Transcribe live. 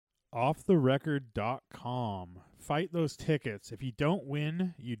offtherecord.com. Fight those tickets. If you don't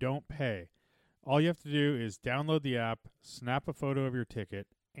win, you don't pay. All you have to do is download the app, snap a photo of your ticket,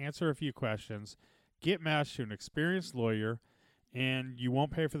 answer a few questions, get matched to an experienced lawyer, and you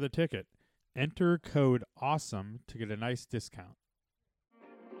won't pay for the ticket. Enter code AWESOME to get a nice discount.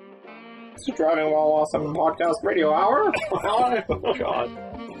 It's the Driving While Awesome Podcast Radio Hour. Oh, God.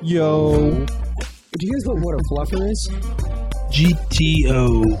 Yo. Do you guys know what a fluffer is?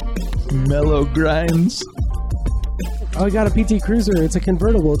 GTO. Mellow grinds. Oh, I got a PT Cruiser. It's a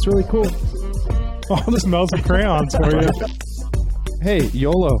convertible. It's really cool. Oh, this smells of crayons for you. Hey,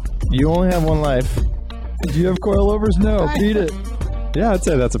 YOLO. You only have one life. Do you have coilovers? No. Beat it. Yeah, I'd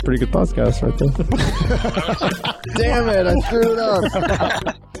say that's a pretty good podcast right there. Damn it, I screwed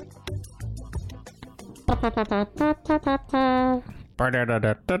up.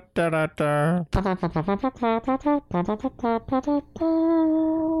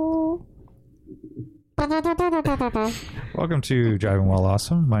 Welcome to Driving While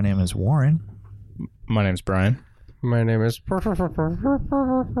Awesome. My name is Warren. My name's Brian. My name is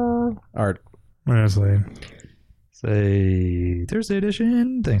Art. Honestly. It's a Thursday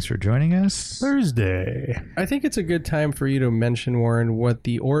edition. Thanks for joining us. Thursday. I think it's a good time for you to mention, Warren, what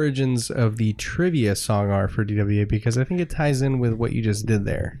the origins of the trivia song are for DWA, because I think it ties in with what you just did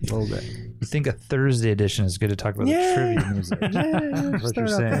there a little bit. You think a Thursday edition is good to talk about the trivia music? That's what you're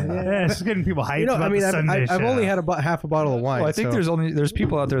saying. Yeah, it's just getting people hyped about I mean, the Sunday I've show. only had half a bottle of wine. Well, I think there's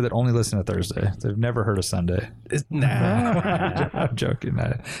people out there that only listen to Thursday. They've never heard of Sunday. Nah. I'm joking.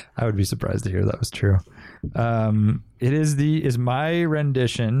 I would be surprised to hear that was true. It is my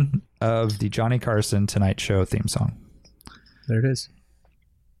rendition of the Johnny Carson Tonight Show theme song. There it is.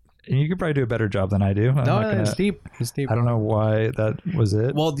 And you could probably do a better job than I do. It's deep. It's deep. I don't know why that was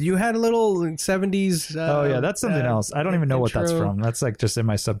it. Well, you had a little 70s. Oh yeah, that's something else. I don't even know what that's intro. from. That's like just in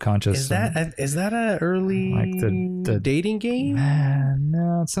my subconscious. Is that an early like the dating game?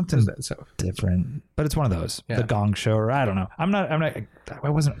 No, it's something different. But it's one of those. Yeah. The Gong Show, or I don't know. I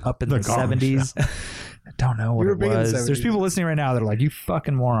wasn't up in the Gong 70s. I don't know what You were it big in the was. 70s. There's people listening right now that are like, "You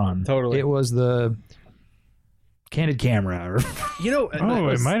fucking moron!" Totally. It was the Candid Camera. Or Oh,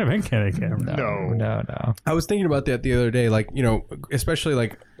 it might have been Kenny Cameron. no. I was thinking about that the other day, like, especially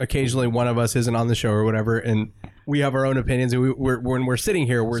like occasionally one of us isn't on the show or whatever, and we have our own opinions, and when we're sitting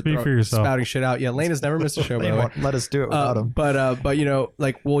here, we're Speak for yourself. spouting shit out. Yeah, Lane has never missed a show, by They the way. won't let us do it without him. But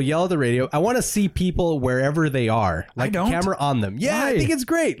like we'll yell at the radio. I want to see people wherever they are, like don't. camera on them. Yeah, I Why? think it's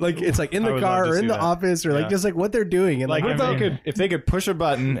great. Like it's like in I the would car love to or in see the that. office or like Yeah. just like what they're doing. And Like like if they could push a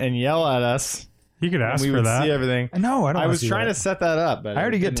button and yell at us, You could ask we for would that. see everything. No, I don't. I was trying to set that up, but I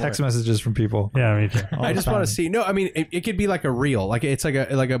already get text messages from people. Yeah, me too. I just want to see. No, I mean it could be like a reel. Like it's like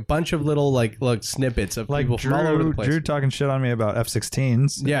a bunch of little like snippets of Like people from all over the place. Drew talking shit on me about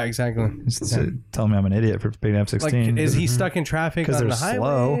F-16s. Yeah, exactly. Telling me I'm an idiot for picking F-16. Like, is he stuck in traffic 'Cause on they're the highway?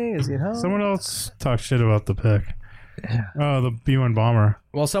 slow. Is he at home? Someone else talked shit about the pick. Oh, the B-1 bomber.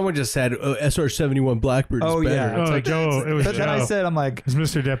 Well, someone just said SR-71 Blackbird is Oh, better. yeah. It's Oh, like, Joe. It was But then I Joe. said, I'm like, It's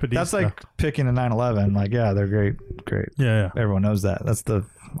Mr. Deputy. that's like picking a 911. Like, yeah, they're great. Yeah. Everyone knows that. That's the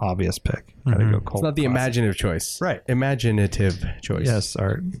obvious pick. Gotta go cold. it's not the imaginative choice. Right. Imaginative choice. Yes,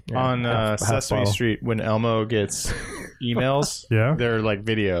 Art. on Half Sesame bottle. Street when Elmo gets emails. Yeah. They're like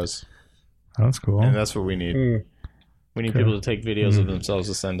videos, That's cool. and that's what we need. We need people to take videos of themselves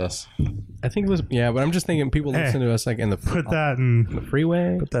to send us. I think, but I'm just thinking people Hey, listen to us like in the Put that in. the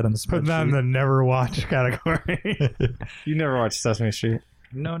freeway. Put that in the Put that in the never watch category. You never watched Sesame Street?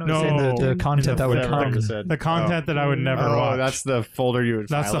 No, No. the content that would Whatever come. I just said. The content that I would never Oh, watch. that's the folder you would.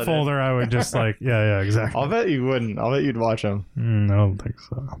 That's file the it in. folder I would just like. Yeah, exactly. I'll bet you wouldn't. I'll bet you'd watch them. I don't think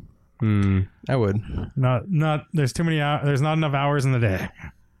so. I would. Not. There's too many hours. There's not enough hours in the day.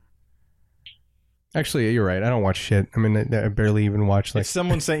 Actually, you're right. I don't watch shit. I mean, I barely even watch like. If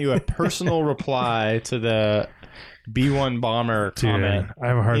someone sent you a personal reply to the B-1 bomber Dude, comment I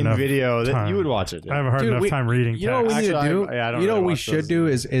have a hard in enough video, that time. you would watch it. I have a hard Dude, enough time reading You know what we text. need to Actually, do? I don't You know really what we watch should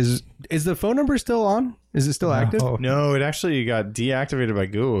those. do is the phone number still on? Is it still active? Oh, No, it actually got deactivated by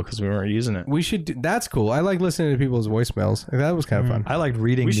Google because we weren't using it. We should. That's cool. I like listening to people's voicemails. That was kind of fun. I like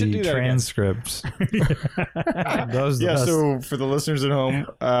reading We should the do that again. transcripts. Those Yeah, the best. so for the listeners at home,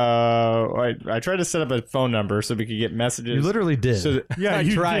 I tried to set up a phone number so we could get messages. You literally did. So that- Yeah, I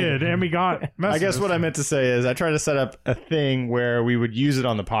you tried. did, and we got. I Messages. guess what I meant to say is I tried to set up a thing where we would use it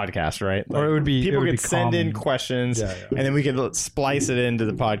on the podcast, right? Or it would be- people it would could be send in common. questions, Yeah, and then we could splice it into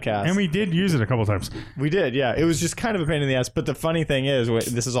the podcast. And we did use it a couple times. We did, yeah. It was just kind of a pain in the ass. But the funny thing is,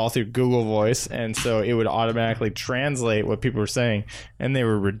 this is all through Google Voice, and so it would automatically translate what people were saying, and they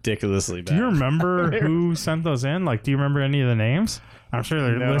were ridiculously bad. Do you remember who sent those in? Like, do you remember any of the names? I'm sure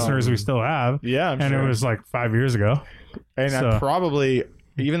they're listeners we still have. Yeah, I'm and sure. it was like 5 years ago. And I probably,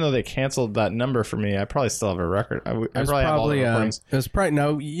 even though they canceled that number for me, I probably still have a record. I probably have all the recordings. It was probably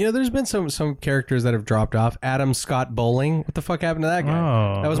no. You know, there's been some characters that have dropped off. Adam Scott Bowling. What the fuck happened to that guy?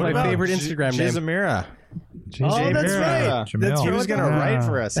 Oh. That was my favorite Instagram name. Jazamira. Oh, that's right. He was gonna write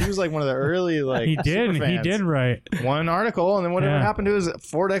for us. He was like one of the early he did write one article, and then whatever happened to his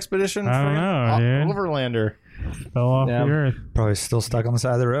Ford Expedition? I don't know, dude. Overlander fell off the earth. Probably still stuck on the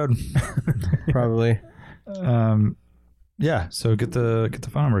side of the road. Probably. Yeah, so get the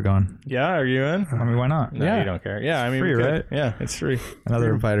phone number going. Yeah, are you in? I mean, why not? No, you don't care. Yeah, I mean, free, right? Yeah, it's free.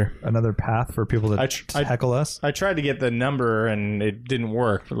 Another path for people to heckle us. I tried to get the number and it didn't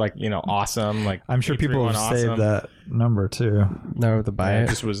work. Like, awesome. Like, I'm sure people have saved awesome. that number too. No, to buy It it.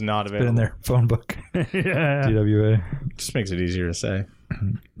 just was not Been available. in their phone book. Yeah. DWA. Just makes it easier to say.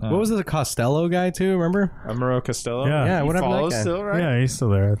 What was the Costello guy too? Remember? Amaro Costello. Yeah. Yeah, He what happened to that follows guy? still, right? Yeah, he's still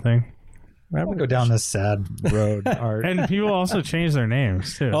there, I think. I would go down this sad road. Art. And people also change their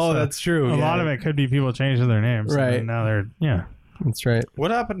names too. Oh, so that's true. a lot of it could be people changing their names. Right. And now they're That's right.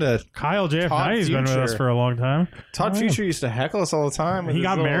 What happened to Kyle Todd JF90's been with us Future? for a long time. Todd Future? Used to heckle us all the time. with He his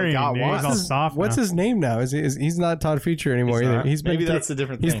got little married. got He's what? all soft. What's now. his name now? He's not Todd Future anymore He's either. not? He's been Maybe through- that's a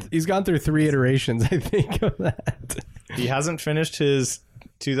different thing. He's gone through 3 iterations, I think, of that. He hasn't finished his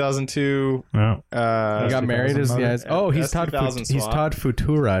 2002. No. He got married as he's Todd. S2000 He's swap. Todd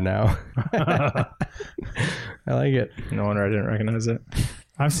Futura now. I like it. No wonder I didn't recognize it.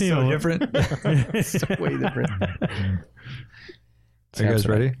 I've seen so a different. It's way different. Are you guys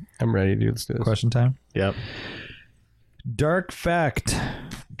ready? I'm ready, dude. Let's do this. Question time. Yep. Dark fact.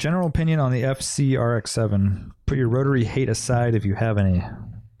 General opinion on the FC RX-7. Put your rotary hate aside if you have any.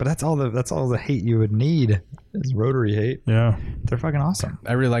 But that's all the hate you would need is rotary hate. Yeah. They're fucking awesome.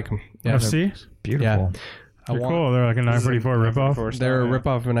 I really like them. Yeah, FC? Beautiful. Yeah. They're cool. They're like a 944 ripoff. They're a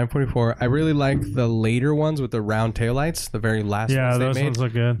ripoff of a 944. I really like the later ones with the round taillights. The very last Yeah, ones they those made. ones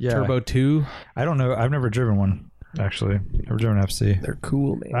look good. Yeah. Turbo 2. I don't know. I've never driven one, actually. Never driven FC. They're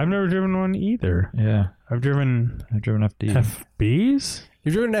cool, man. I've never driven one either. Yeah. I've driven FD. FBs?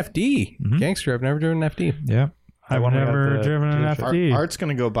 You've driven an FD. Gangster, I've never driven an FD. Yeah. I've never driven an FD. Art's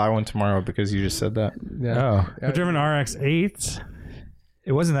gonna go buy one tomorrow because you just said that. Yeah. Oh. I've driven RX-8s.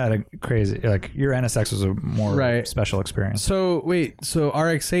 It wasn't that crazy. Like, your NSX was a more Right. special experience. So, wait. So,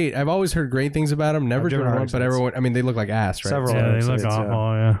 RX-8, I've always heard great things about them. Never I've driven driven one, but RX-8s. everyone, I mean, they look like ass, right? Several. Yeah, they look RX-8s,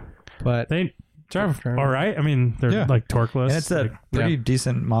 awful, yeah. But They drive Drive. all right. I mean, they're like torqueless. And it's that like, pretty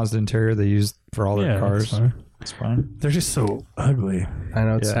decent Mazda interior they used for all their yeah, cars. it's fine. It's fine. They're just so ugly. I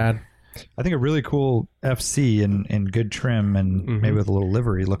know it's Yeah. sad. I think a really cool FC in good trim and maybe with a little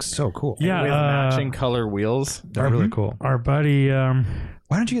livery looks so cool. Yeah, With matching color wheels. They're really cool. Our buddy Why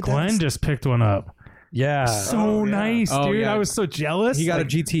don't you get Glenn that? just picked one up. Yeah. So nice, Oh, dude. yeah. I was so jealous. He got a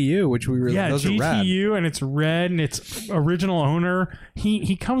GTU, which we really, yeah, those are rad. GTU, and it's red, and it's original owner.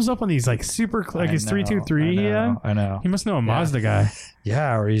 He comes up on these like super like his 323 he had. I know. He must know a Mazda guy,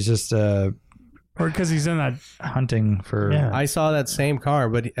 Yeah, or he's just or because he's in that. hunting for. Yeah. I saw that same car,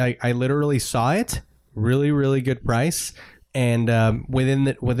 but I literally saw it. Really, really good price. And within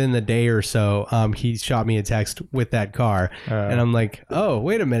the day or so, he shot me a text with that car, and I'm like, "Oh,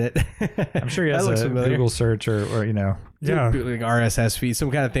 wait a minute!" I'm sure he That has looks a familiar. Google search or Yeah, like RSS feed,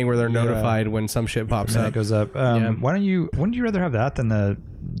 some kind of thing where they're notified when some shit pops that up. goes up. Yeah. Wouldn't you rather have that than the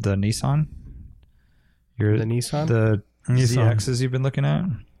Nissan? The Nissan? The Nissan. ZXs you've been looking at?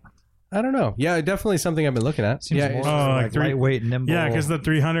 I don't know. Yeah, definitely something I've been looking at. Seems Yeah, more Oh, like like lightweight, nimble. yeah, because the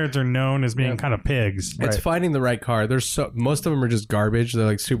 300s are known as being kind of pigs. it's finding the right car. There's most of them are just garbage. They're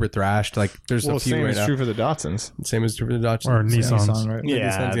like super thrashed. Like there's Well, a few same right is now. true for the Datsuns. Same as true for the Dodge Or Nissans. Nissan, right?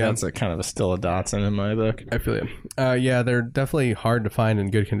 Yeah, Nissans, that's a kind of still a Datsun in my book. I feel you. Yeah, they're definitely hard to find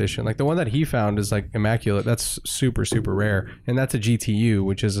in good condition. Like the one that he found is like immaculate. That's super, super rare. And that's a GTU,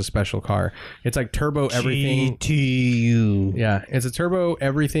 which is a special car. It's like turbo everything. GTU. Yeah, it's a turbo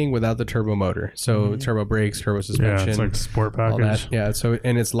everything without the turbo motor. So turbo brakes, turbo Yeah, suspension. it's like sport all package. that. Yeah, so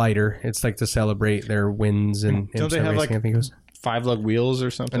and it's lighter. It's like to celebrate their wins and Don't they IMSA have, racing, like, I think it was. 5-lug wheels or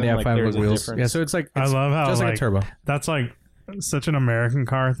something? And they have Like, 5-lug there's a wheels. difference. Yeah, so it's like I it's love how just like a turbo. That's like such an American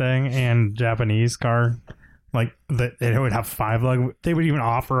car thing and Japanese car. Like that, it would have 5-lug. They would even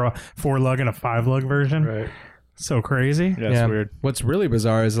offer a 4-lug and a 5-lug version. Right. So crazy. Yeah, it's weird. What's really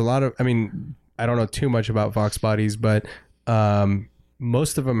bizarre is a lot of, I mean, I don't know too much about Vox bodies, but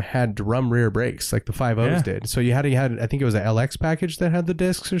most of them had drum rear brakes, like the 5.0s did. So you had I think it was an LX package that had the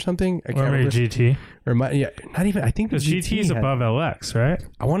discs or something. I can't Or maybe remember. GT. Or not even. I think the Because GT is had, above LX, right?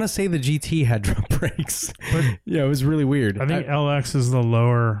 I want to say the GT had drum brakes. Yeah, it was really weird. I think LX is the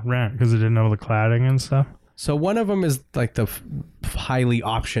lower rent because it didn't know the cladding and stuff. So one of them is like the highly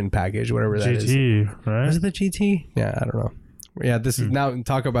option package, whatever that is. GT, right? Is it the GT? Yeah, I don't know. Yeah, this is now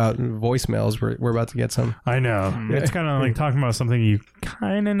talk about voicemails. We're about to get some. I know. It's kind of like talking about something you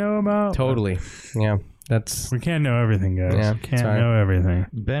kind of know about. Totally. Yeah, that's. We can't know everything, guys. Yeah, We can't sorry. know everything.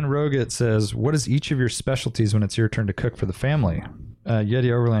 Ben Roget says, what is each of your specialties when it's your turn to cook for the family?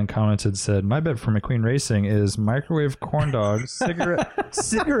 Yeti Overland commented, said, my bet for McQueen Racing is microwave corn dogs,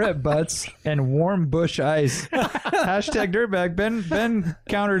 cigarette butts, and warm bush ice. Hashtag dirtbag. Ben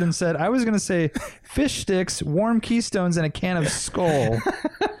countered and said, I was going to say fish sticks, warm Keystones, and a can of Skull.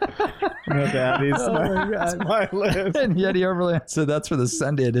 Daddy's my list. And Yeti Overland said, that's for the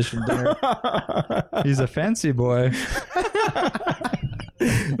Sunday edition dinner. He's a fancy boy.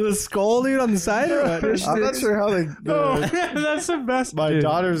 The skull dude on the side? Or what? I'm not sure how That's the best. my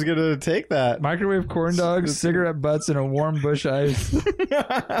daughter's gonna take that. Microwave corn dogs, cigarette butts, and a warm bush ice.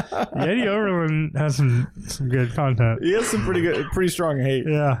 Yeti Overland has some good content. He has some pretty strong hate.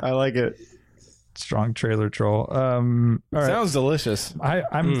 Yeah. I like it. Strong trailer troll. All right. Sounds delicious.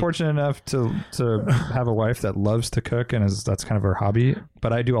 I'm fortunate enough to have a wife that loves to cook, and that's kind of her hobby.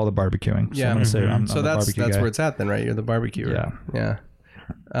 But I do all the barbecuing. So Yeah. I'm gonna say I'm So the that's barbecue guy. where it's at then, right? You're the barbecue. Yeah. Yeah.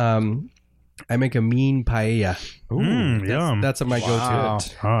 I make a mean paella. Yum. That's my go-to. Oh,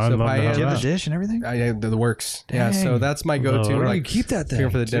 I So love paella- that. Do you have the dish and everything? The works. Yeah. So that's my go-to. Where do like, you keep that thing? here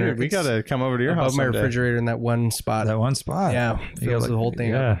for the dinner. Dude, we It's gotta come over to your above house my someday. refrigerator in that one spot. That one spot. Yeah, You fills got, the whole thing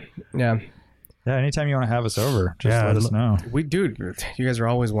Yeah. up. Yeah. Yeah. Anytime you want to have us over, just Yeah, let us know. Dude, you guys are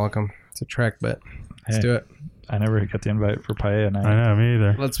always welcome. It's a trek, but let's Hey. do it. I never get the invite for paella night. I know, me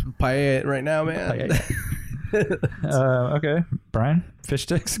either. Let's paella it right now, man. Okay, Brian, fish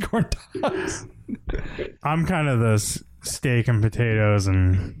sticks, corn dogs. I'm kind of the steak and potatoes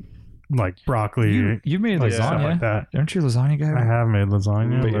and like broccoli. You made like stuff lasagna. like that. Aren't you a lasagna guy? I have made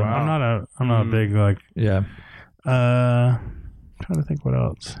lasagna, But but you- I'm not a big like. Yeah. Trying to think what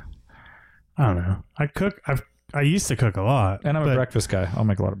else. I don't know. I used to cook a lot, And I'm a but- breakfast guy. I'll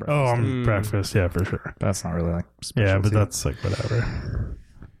make a lot of breakfast. Oh, I'm breakfast, yeah, for sure. That's not really like Yeah, but specialty. that's like whatever.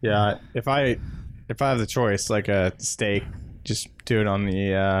 Yeah, if I have the choice, like a steak, just do it on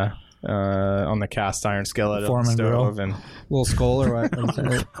the cast iron skillet on the Foreman stove grill. and Little skull or what? On the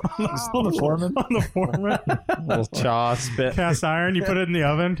foreman. On the foreman. little chaw spit. Cast iron. You put it in the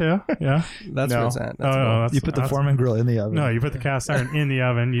oven too. Yeah. That's where it's at. That's That's, You put the Foreman grill in the oven. No, you put the cast iron in the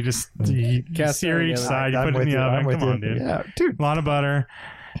oven. You just Cast sear iron in each the oven. side. You I'm put it in with the you. I'm oven. with Come you. on, dude. Yeah, dude. A lot of butter.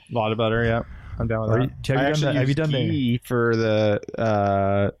 A lot of butter, yeah. I'm down with Are that. you- have you I done actually that- have you use done the- ghee for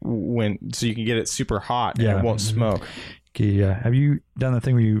the so you can get it super hot and Yeah. it won't smoke. Okay, yeah. Have you done the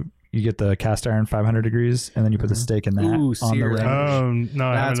thing where you get the cast iron 500 degrees and then you put the steak in that Ooh, on the seared. range? Oh no,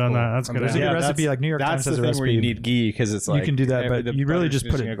 I haven't That's done cool. that. That's good. There's a idea. good Yeah, recipe, like New York Times That's has the a thing recipe. where you need ghee because it's like you can do that, but the you really butter's just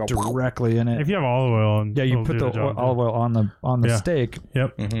put gonna it go directly in it. If you have olive oil, and Yeah, you put the olive oil on the Yeah. steak,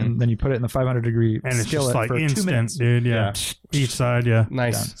 Yep. and then you put it in the 500 degree And it's skillet just like for 2 instant, minutes. dude. Yeah. Each side, yeah.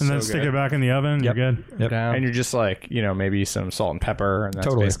 Nice. And then So stick good. it back in the oven. Yep. You're good. Yep. Down. and you're just like maybe some salt and pepper and that's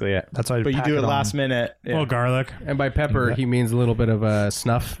Totally. basically it. That's why I But you pack do it on. last minute. A little garlic. And by pepper, he means a little bit of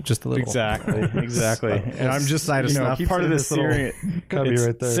snuff, just a little. Exactly. And I'm just Side of snuff. part of the This little searing cubby it's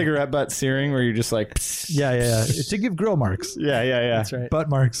right there. cigarette butt searing where you're just like Yeah. It's to give grill marks, yeah. That's right. butt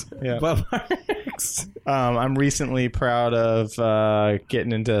marks. Yeah. I'm recently proud of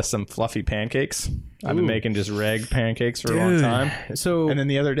getting into some fluffy pancakes. I've been making just reg pancakes for a long time. So And then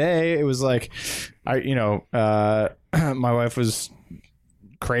the other day, it was like, my wife was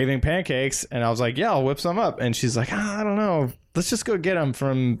craving pancakes, and I was like, "Yeah, I'll whip some up." And she's like, "I don't know. Let's just go get them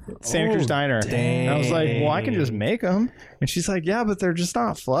from Santa Cruz Diner." And I was like, "Well, I can just make them." And she's like, "Yeah, but they're just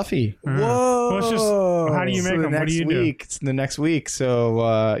not fluffy." Whoa. Well, it's just, how do you make So them? What do you week, It's the next week.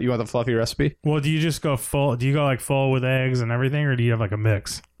 So you want the fluffy recipe? do? Well, do you just go full? Do you go like full with eggs and everything, or do you have like a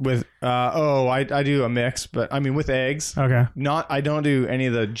mix? With I do a mix, but I mean with eggs. Okay. I don't do any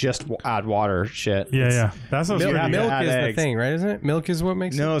of the just add water shit. Yeah. That sounds Milk- pretty good. milk add is eggs. the thing, right? Isn't it? Milk is what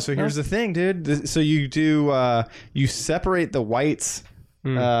makes No, it. so here's the thing, dude. So you do you separate the whites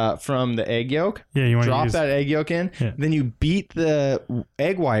from the egg yolk. Yeah, you want to Drop use that egg yolk in. Yeah. Then you beat the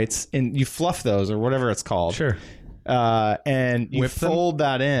egg whites and you fluff those or whatever it's called. Sure. and you Whip them? fold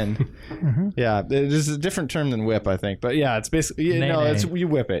that in. Yeah, there's a different term than whip, I think, but yeah, it's basically it's you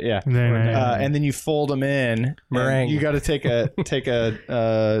whip it, yeah. And then you fold them in. Meringue. You got to take a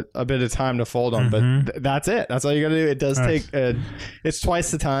bit of time to fold them, but that's it. That's all you got to do. It does take it's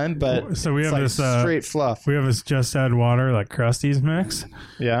twice the time, but So we it's have like this straight fluff. We have this just add water like Krusty's mix,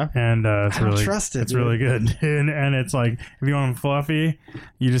 Yeah. and it's don't really trust it, It's dude. really good, and it's like if you want them fluffy,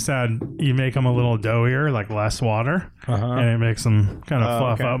 you make them a little doughier, like less water, and it makes them kind of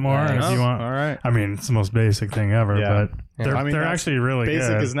fluff okay. up more. And if Nice. you want, All right. I mean, it's the most basic thing ever, Yeah. but they're I mean, they're that's actually really Basic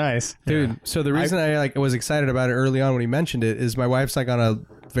good. is nice. Dude, so the reason I was excited about it early on when he mentioned it is my wife's like on a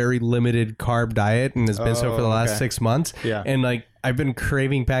very limited carb diet and has been so for the last 6 months. Yeah. And like I've been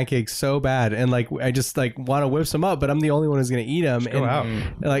craving pancakes so bad, and like I just like want to whip some up, but I'm the only one who's gonna eat them. Go out.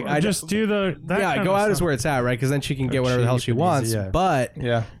 Like I just do that go kind out of is stuff. where it's at, right? Because then she can get whatever the hell she wants. easy, yeah. But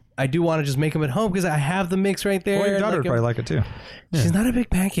Yeah. I do want to just make them at home because I have the mix right there. Well, your and, daughter would probably like it too. she's not a big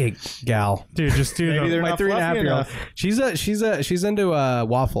pancake gal. Dude, just do Maybe the they're My not 3.5-year-old. fluffy She's into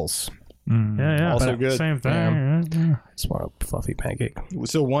waffles. yeah, Also but good. same thing. Yeah. Just want a fluffy pancake.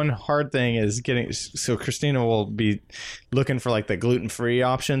 So one hard thing is so Christina will be looking for like the gluten-free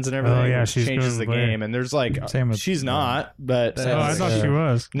options and everything. Oh, yeah, which she's changes the gluten-free. Oh, game. And there's like Same with- she's not, but Oh, I thought she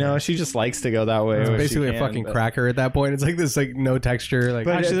was. no, she just likes to go that way. It's when she basically a can, fucking but- cracker at that point. It's like this like no texture. Like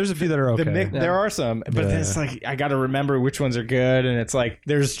But Actually, there's a few that are okay. There are some, but it's like I got to remember which ones are good, and it's like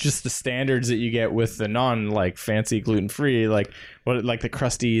there's just the standards that you get with the non like fancy gluten free, like what like the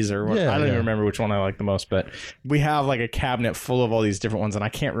Krusties or what, Yeah, I don't yeah. even remember which one I like the most. But we have like a cabinet full of all these different ones, and I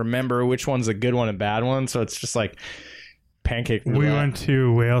can't remember which one's a good one and bad one. So it's just like pancake. We roulette. went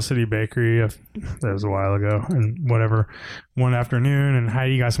to Whale City Bakery. That was a while ago, and whatever. One afternoon, and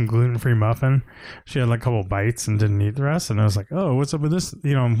Heidi got some gluten-free muffin. She had like a couple bites and didn't eat the rest. And I was like, "Oh, what's up with this?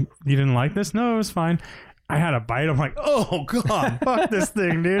 You didn't like this? No, it was fine." I had a bite. I'm like, "Oh God, fuck this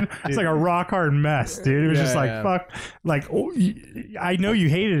thing, dude!" It's like a rock hard mess, dude. It was just like, "Fuck!" Like, I know you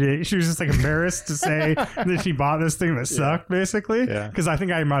hated it. She was just like embarrassed to say that she bought this thing that sucked, basically. Yeah. Because I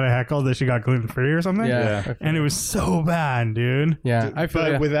think I might have heckled that she got gluten-free or something. Yeah. And it was so bad, dude. Yeah, I feel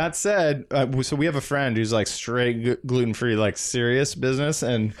But ya. with that said, so we have a friend who's like straight gluten free, like serious business,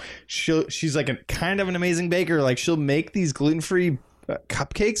 and she's like kind of an amazing baker. Like she'll make these gluten free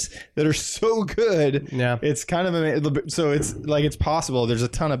cupcakes that are so good. Yeah. It's kind of so it's like it's possible. There's a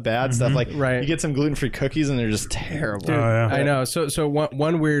ton of bad stuff. Like Right. you get some gluten free cookies and they're just terrible. Oh, yeah. I know. So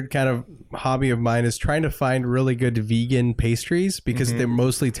one weird kind of hobby of mine is trying to find really good vegan pastries because they're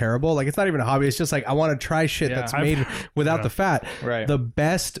mostly terrible. Like it's not even a hobby. It's just like I want to try shit that's made without the fat. Right. The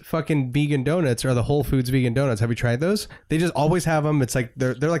best fucking vegan donuts are the Whole Foods vegan donuts. Have you tried those? They just always have them. It's like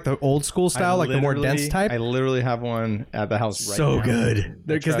they're like the old school style, like the more dense type. I literally have one at the house right So now. good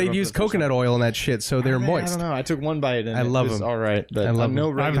because tried they one for use the first coconut oil in that shit, so they're I moist. don't know. I took one bite and I love it was them. all right, but I love I'm no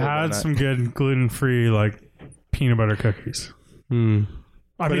them. I've regular had donut. some good gluten-free like peanut butter cookies. Mm.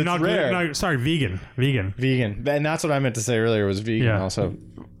 I But mean, it's not rare. gluten. No, sorry, vegan. Vegan, and that's what I meant to say earlier was vegan. Yeah. Also,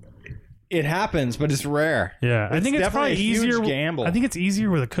 it happens, but it's rare. Yeah, I think it's definitely probably a huge easier. gamble. I think it's easier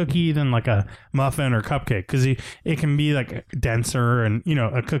with a cookie than like a muffin or cupcake because it can be like denser, and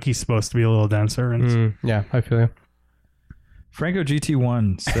a cookie's supposed to be a little denser. And Yeah, I feel you. Franco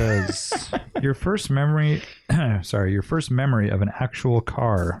GT1 says your first memory of an actual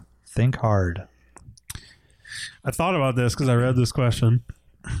car. Think hard. I thought about this because I read this question.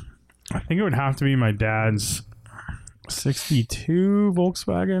 I think it would have to be my dad's 62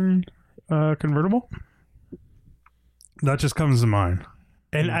 Volkswagen convertible. That just comes to mind.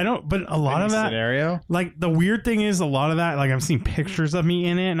 And I don't, but a lot of that, scenario. like the weird thing is a lot of that, like I've seen pictures of me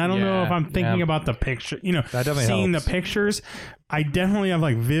in it, and I don't know if I'm thinking about the picture, That definitely seeing helps. the pictures. I definitely have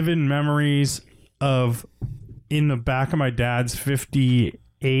like vivid memories of in the back of my dad's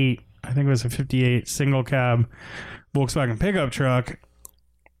 58, I think it was a 58 single cab Volkswagen pickup truck,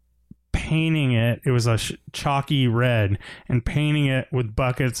 painting it. It was a chalky red, and painting it with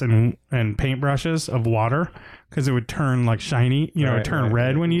buckets and paintbrushes of water because it would turn like shiny, it would turn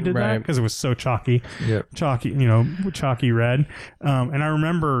red when you did that Right. because it was so chalky. Yep. Chalky red. And I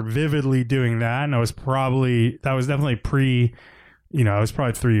remember vividly doing that, and that was definitely I was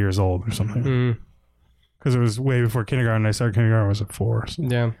probably 3 years old or something because it was way before kindergarten. I started kindergarten, I was at 4. So.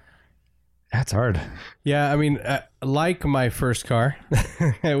 Yeah. That's hard. Yeah, I mean, like my first car,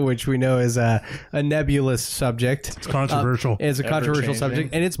 which we know is a nebulous subject. It's controversial. It's a controversial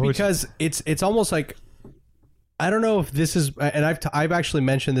subject, and it's because it's almost like I don't know if this is, and I've actually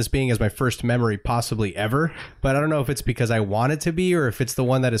mentioned this being as my first memory possibly ever, but I don't know if it's because I want it to be or if it's the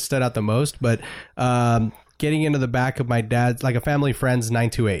one that has stood out the most. But getting into the back of my dad's, like a family friend's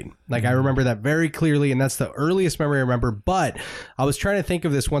 928. Like I remember that very clearly, and that's the earliest memory I remember. But I was trying to think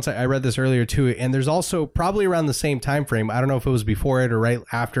of this once I read this earlier too, and there's also probably around the same time frame. I don't know if it was before it or right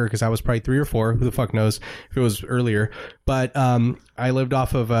after, because I was probably 3 or 4. Who the fuck knows if it was earlier? But I lived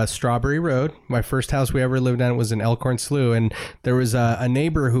off of Strawberry Road. My first house we ever lived in was in Elkhorn Slough, and there was a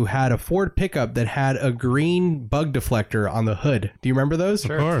neighbor who had a Ford pickup that had a green bug deflector on the hood. Do you remember those?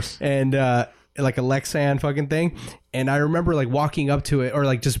 Of course. And like a Lexan fucking thing. And I remember like walking up to it, or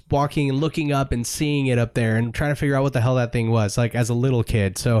like just walking and looking up and seeing it up there and trying to figure out what the hell that thing was, like as a little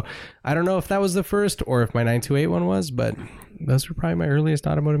kid. So I don't know if that was the first or if my 928 one was, but those were probably my earliest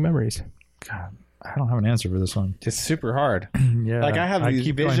automotive memories. God, I don't have an answer for this one. It's super hard. Yeah, Like I have these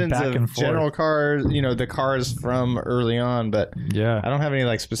keep going visions back and of forth. general cars, you know, the cars from early on, but Yeah, I don't have any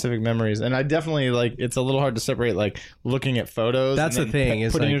like specific memories. And I definitely like, it's a little hard to separate like looking at photos. That's and the then thing,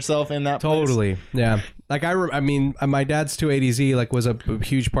 is putting like- yourself in that place. Totally. Yeah. Like I mean, my dad's 280Z like was a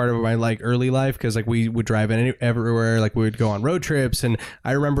huge part of my like early life, because like we would drive everywhere, like we would go on road trips, and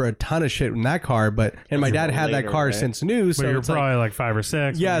I remember a ton of shit in that car. But and my dad had that later, car right? since new, so But you're it's like, probably like 5 or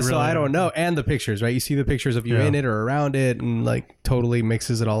 6. yeah. when you So really- I don't know, and the pictures, right? You see the pictures of you Yeah. in it or around it, and like totally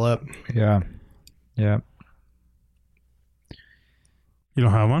mixes it all up. yeah. You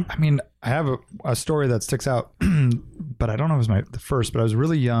don't have one? I mean, I have a story that sticks out, but I don't know if it was the first, but I was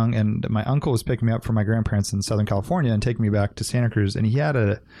really young, and my uncle was picking me up from my grandparents in Southern California and taking me back to Santa Cruz, and he had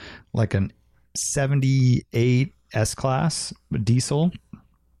an 78 S-Class diesel,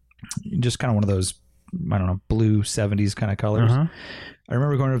 just kind of one of those, I don't know, blue 70s kind of colors. Uh-huh. I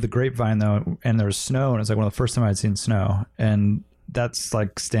remember going over the Grapevine, though, and there was snow, and it was like one of the first time I'd seen snow, and that's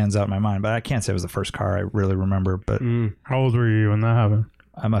like stands out in my mind, but I can't say it was the first car I really remember, but How old were you when that happened?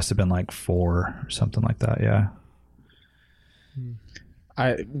 I must have been like 4 or something like that. Yeah.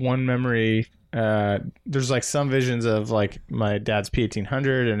 One memory, there's like some visions of like my dad's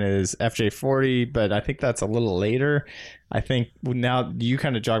P1800 and his FJ40, but I think that's a little later. I think now you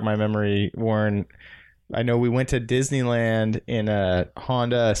kind of jog my memory, Warren. I know we went to Disneyland in a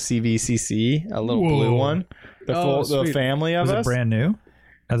Honda CVCC, a little blue one. The sweet. family of Was us. it brand new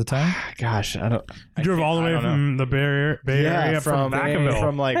at the time? Gosh, I don't. You drove all the way from the Bay Area from Vacaville.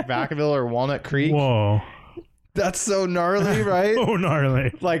 from like Vacaville or Walnut Creek. Whoa. That's so gnarly, right? Oh,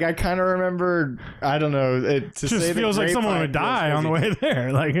 gnarly. Like I kind of remember. I don't know. It to Just say the feels like someone Grapevine would die feels on the crazy. way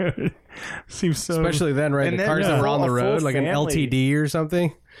there. Like, it seems so. Especially then, right? And The then, cars yeah, that were on the a full road, like an family. LTD or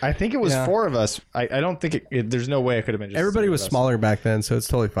something. I think it was Yeah. 4 of us. I don't think there's no way it could have been just Everybody 3 was of us. smaller back then, so it's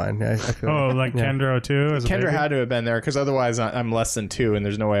totally fine. Yeah, I feel Oh, like Yeah. Kendra too? As a Kendra baby? had to have been there because otherwise I'm less than 2 and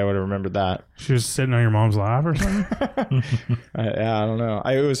there's no way I would have remembered that. She was sitting on your mom's lap or something? Yeah, I don't know.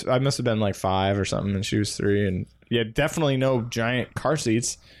 I must have been like 5 or something and she was 3, and yeah, definitely no giant car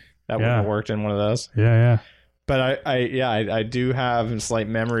seats. That wouldn't have worked in one of those. Yeah. But I do have slight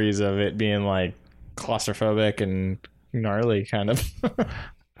memories of it being like claustrophobic and gnarly kind of.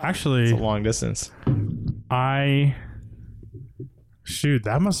 Actually, It's a long distance.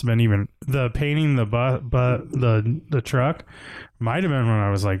 that must have been even the painting the the truck might have been when I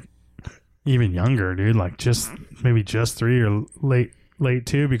was like even younger, dude. Like just 3 or late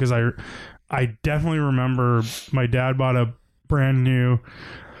 2, because I definitely remember my dad bought a brand new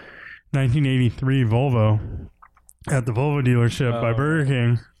 1983 Volvo at the Volvo dealership by Burger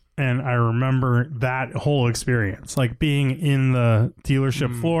King. And I remember that whole experience, like being in the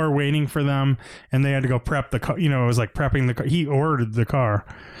dealership floor waiting for them, and they had to go prep the car. You know, it was like prepping the car. He ordered the car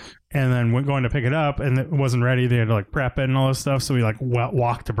and then went going to pick it up, and it wasn't ready. They had to like prep it and all this stuff. So we like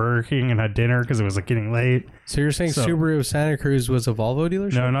walked to Burger King and had dinner because it was like getting late. So you're saying Subaru of Santa Cruz was a Volvo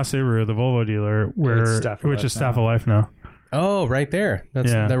dealership? No, not Subaru, the Volvo dealer, which is Staff of Life now. Oh, right there.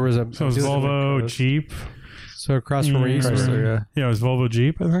 There was a. So it was Volvo, Jeep. So across from where you used to Chrysler, work. yeah. Yeah, it was Volvo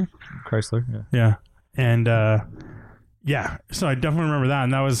Jeep, I think. Chrysler, yeah. Yeah. And so I definitely remember that.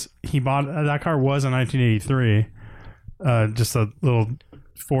 And he bought that car was a 1983. Just a little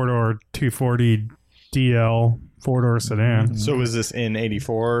 4-door 240 DL 4-door sedan. So was this in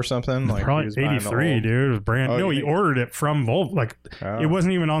 84 or something? Like he Probably was buying the 83, old- dude. It was brand Oh, No, you he think- ordered it from Volvo. Like, Oh. it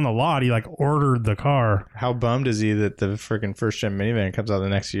wasn't even on the lot. He, like, ordered the car. How bummed is he that the freaking first gen minivan comes out the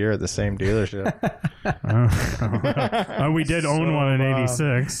next year at the same dealership? We did own one in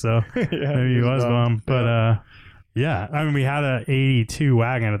 86, so maybe he was bummed. But, yeah. I mean, we had a 82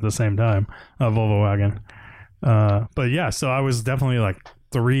 wagon at the same time, a Volvo wagon. But, yeah, so I was definitely, like,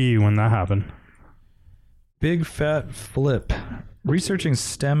 3 when that happened. Big Fat Flip. Researching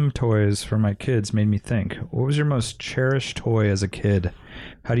STEM toys for my kids made me think, what was your most cherished toy as a kid?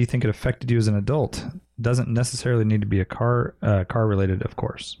 How do you think it affected you as an adult? Doesn't necessarily need to be a car related, of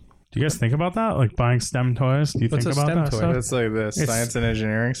course. Do you guys think about that? Like buying STEM toys? Do you What's think a about STEM that toy? stuff? That's like the science and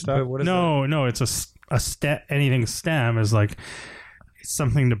engineering stuff. But what is No, it's anything STEM is like it's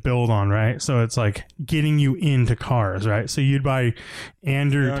something to build on, right? So it's like getting you into cars, right? So you'd buy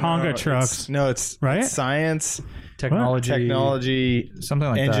Andrew Tonka trucks. It's right? It's science, technology, something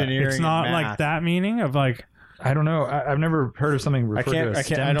like engineering. It's not and like math. that meaning of like that. I don't know. I've never heard of something referred to as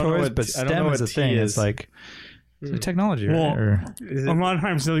STEM I don't know toys, what- but I don't know STEM what is a T thing. is. It's like it's technology, right? Well, Or, a lot of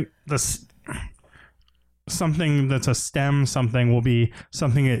times something that's a STEM something will be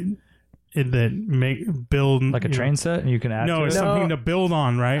something that build like a train set, and you can add. No, to it's it? something to build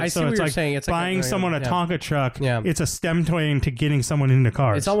on, right? I so see what it's you're like saying. It's like buying someone a yeah. Tonka truck. Yeah. It's a STEM toy into getting someone into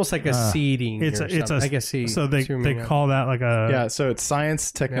cars. It's almost like a seeding. It's or a something. I guess see. so they see what you mean. call that like a Yeah, so it's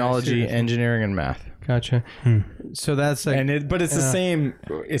science, technology, what you're engineering, and math. Gotcha. So that's like But it's the same.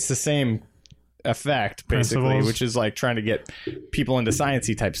 It's the same effect basically, Principles. which is like trying to get people into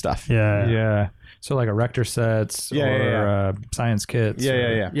sciencey type stuff. yeah. So like erector sets Yeah, or yeah, science kits.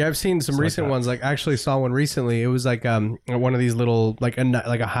 Yeah. Yeah, I've seen some recent ones. Like, I actually saw one recently. It was like one of these little like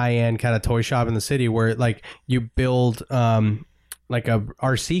a high end kind of toy shop in the city where like you build like a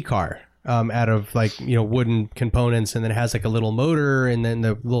RC car out of like wooden components, and then it has like a little motor and then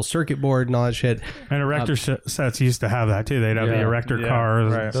the little circuit board and all that shit. And erector sets used to have that too. They'd have the erector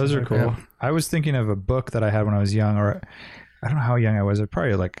cars. right. Those are cool. I was thinking of a book that I had when I was young, or I don't know how young I was.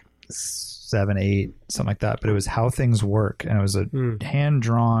 Probably like 7, 8, something like that. But it was How Things Work, and it was a hand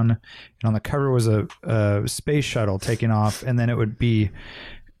drawn. And on the cover was a space shuttle taking off, and then it would be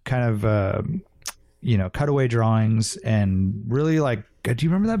kind of cutaway drawings and really like. Do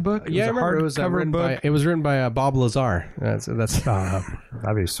you remember that book? Yeah, I remember it was written by Bob Lazar. That's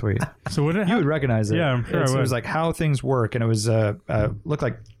that'd be sweet. So what You would recognize it. Yeah, I'm sure I It would. was like How Things Work, and it was looked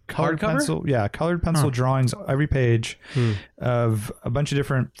like colored Hardcover? pencil. Yeah, colored pencil drawings every page of a bunch of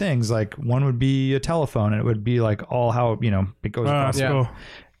different things. Like one would be a telephone, and it would be like all how it goes across. that's cool.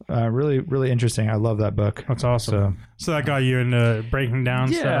 Really, really interesting. I love that book. That's awesome. So that got you into breaking down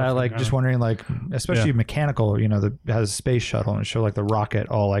stuff. Yeah, like just wondering, like especially mechanical. that has a space shuttle and show like the rocket,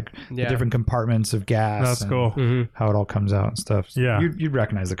 all like the different compartments of gas. That's and cool. How it all comes out and stuff. So Yeah. you'd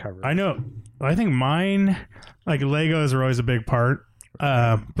recognize the cover. I know. I think mine, like Legos are always a big part.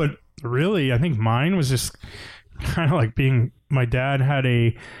 But really, I think mine was just kind of like my dad had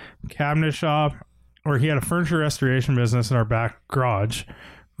a cabinet shop, or he had a furniture restoration business in our back garage.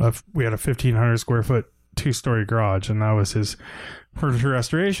 We had a 1,500 square foot 2-story garage, and that was his furniture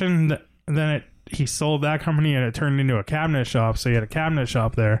restoration. And then he sold that company, and it turned into a cabinet shop. So he had a cabinet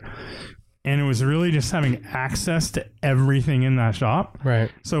shop there. And it was really just having access to everything in that shop.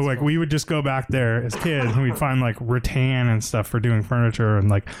 right. So like we would just go back there as kids, and we'd find like rattan and stuff for doing furniture, and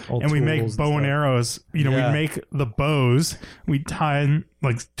like Old and we make tools and bow and stuff. arrows. We'd make the bows. We'd tie in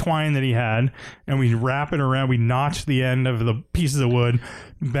like twine that he had, and we'd wrap it around. We'd notch the end of the pieces of wood,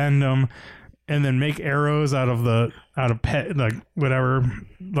 bend them, and then make arrows out of pet like whatever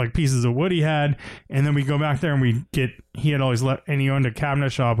like pieces of wood he had. And then we go back there, and he had always and he owned a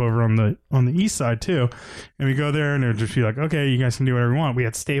cabinet shop over on the east side too, and we go there, and it would just be like, okay, you guys can do whatever you want. We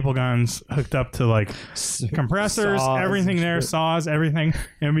had staple guns hooked up to like compressors, Saws everything and there, shit. saws, everything.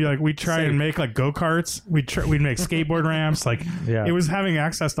 And we'd try and make like go-karts. We'd make skateboard ramps. Like it was having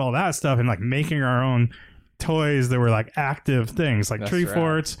access to all that stuff, and like making our own toys that were like active things, like tree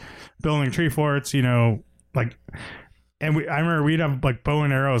forts, building tree forts, like. And I remember we'd have like bow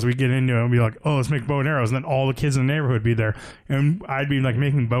and arrows. We'd get into it and be like, oh, let's make bow and arrows. And then all the kids in the neighborhood would be there. And I'd be like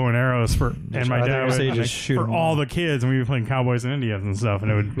making bow and arrows and my dad would just like, shoot for them all the kids. And we'd be playing Cowboys and Indians and stuff.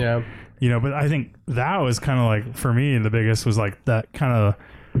 And it would, Yeah. but I think that was kind of like, for me, the biggest was like that kind of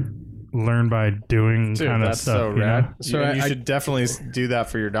learn by doing Dude, kind of that's stuff. so you know? rad. So You I- should definitely do that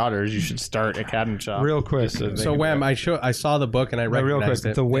for your daughters. You should start a cabinet shop. Real quick. just so they So can- Wham, I saw the book and I real quick, recognized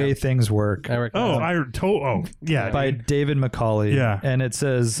it. The Way Things Work. I recognized it. Yeah. By David Macaulay. Yeah. And it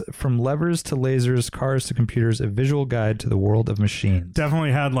says, From Levers to Lasers, Cars to Computers, a visual guide to the world of machines.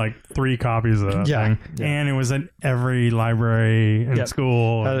 Definitely had like 3 copies of that Yeah, thing. yeah. And it was in every library in Yep.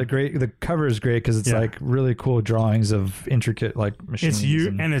 school. The cover is great because it's like really cool drawings of intricate like machines.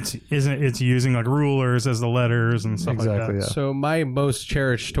 It's using like rulers as the letters and stuff Exactly, like that. yeah. So my most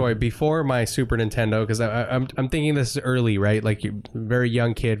cherished toy before my Super Nintendo, because I'm thinking this is early, right? Like you very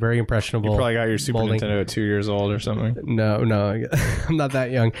young kid, very impressionable. You probably got your Super molding. Nintendo at 2 years old or something. No, I'm not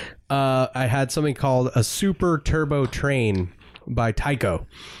that young. I had something called a Super Turbo Train. by Tyco,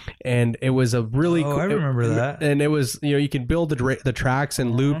 and it was a really I remember that. And it was, you know, you can build the tracks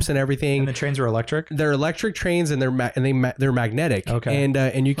and loops and everything. And the trains were electric. They're electric trains, and they're magnetic. Okay.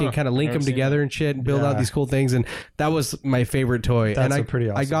 And you can kind of link them together and shit, and build out these cool things. And that was my favorite toy. That's and a pretty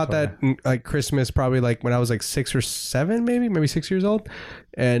awesome I got toy. that like Christmas, probably like when I was like 6 or 7, maybe 6 years old.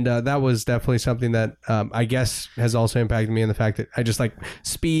 And that was definitely something that I guess has also impacted me in the fact that I just like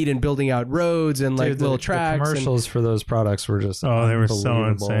speed and building out roads and like Dude, little the tracks. commercials for those products were just Oh, they were so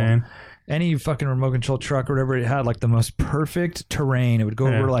unbelievable. insane. Any fucking remote control truck or whatever, it had like the most perfect terrain. It would go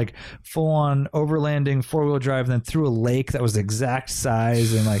Yeah. over like full on overlanding 4-wheel drive, and then through a lake that was the exact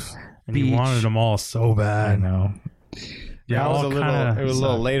size and like And beach. you wanted them all so I bad. know. Yeah, It was all a little. kinda It was a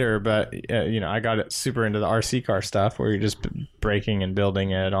little sucked. later, but you know, I got it super into the RC car stuff, where you're just breaking and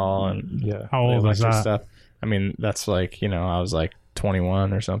building it all, and Yeah. How old was electric that? stuff. I mean, that's like, you know, I was like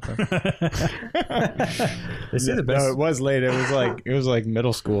 21 or something. They say the best. No, it was late. It was like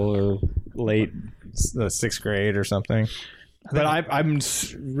middle school or late 6th grade or something. But I'm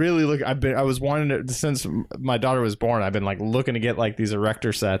really looking. I was wanting to, since my daughter was born. I've been like looking to get like these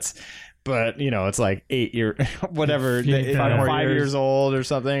erector sets. But you know, it's like 8 year, whatever, Yeah. 5 years old or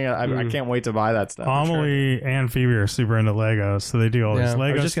something. I can't wait to buy that stuff. for sure. Amelie and Phoebe are super into Legos, so they do all this Yeah.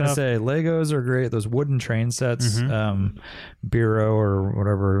 Lego I was just stuff. gonna say Legos are great. Those wooden train sets, Mhm. Bureau or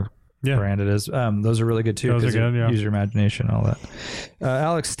whatever Yeah. brand it is, those are really good too. Those are 'cause you good, yeah. Use your imagination, and all that.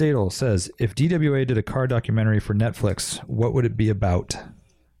 Alex Stadel says, if DWA did a car documentary for Netflix, what would it be about?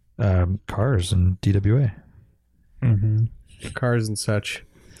 Cars and DWA. Cars and such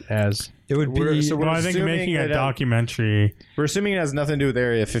as It would be. So we're Well, I think assuming making a it has- documentary. We're assuming it has nothing to do with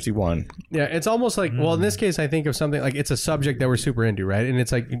Area 51. yeah, it's almost like, well, in this case, I think of something like it's a subject that we're super into, right? And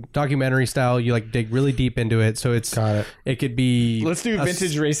it's like documentary style. You like dig really deep into it, so it's Got it. It could be Let's do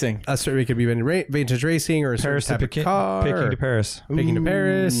vintage racing. It could be vintage racing or a certain Paris to type of Peking, car. Peking to Paris. Peking to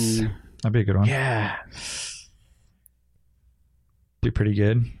Paris. That'd be a good one. Yeah, Be pretty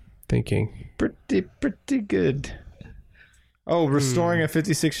good. Thinking. pretty good. Oh, restoring a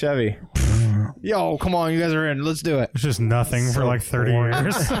 56 Chevy. Yo, come on, you guys are in. Let's do it. It's just nothing for like 30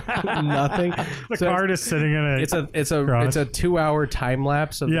 years. Nothing. The So car just sitting in It's a garage. 2-hour time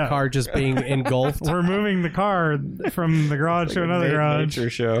lapse of Yeah. the car just being engulfed. We're moving the car from the garage to another garage. Nature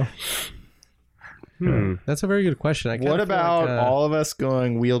show. That's a very good question. I kinda What feel about like, all of us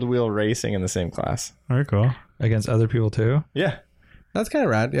going wheel-to-wheel racing in the same class? Very cool. Against other people too. Yeah, That's kind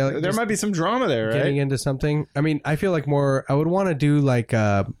of rad. Yeah, like there just might be some drama there, right? getting into something. I mean, I feel like more. I would want to do like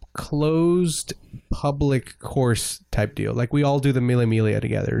a closed public course type deal. Like we all do the Mille Miglia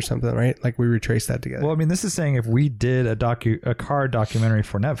together or something, right? Like we retrace that together. Well, I mean, this is saying if we did a car documentary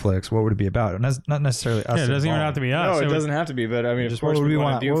for Netflix, what would it be about? And that's not necessarily us. Yeah, it doesn't even have to be us. No, it would- doesn't have to be. But I mean, of Just course, what would we we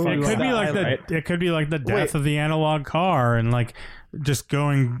want want? to do What would fun we It could stuff, be like the right? it could be like the death Wait. of the analog car, and like just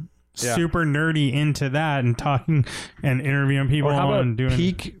going Yeah. super nerdy into that and talking and interviewing people Or how about and doing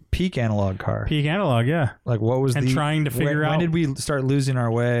peak analog car? peak analog, yeah, Like what was and the trying to figure when out did we start losing our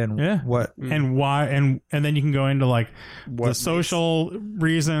way and Yeah. what? and why and then you can go into like the social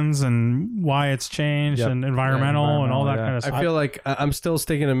reasons and why it's changed Yep. and environmental and all that Yeah. kind of stuff. I feel like I'm still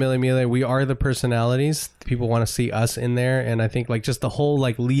sticking to Mille Miglia. We are the personalities. People want to see us in there, and I think like just the whole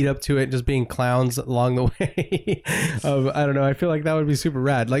like lead up to it, just being clowns along the way. I don't know. I feel like that would be super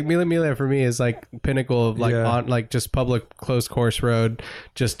rad. Like Mille Miglia for me is like pinnacle of like Yeah. on like just public closed course road,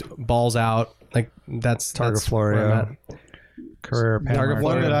 just balls out. Like that's Targa that's where I'm Florio. at. Carrera Panamera.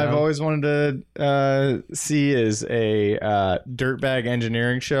 One that Yeah. I've always wanted to see is a dirtbag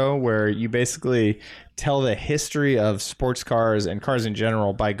engineering show where you basically tell the history of sports cars and cars in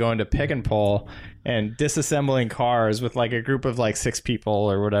general by going to pick and pull and disassembling cars with like a group of like 6 people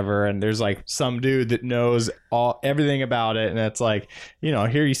or whatever, and there's like some dude that knows everything about it, and it's like, you know,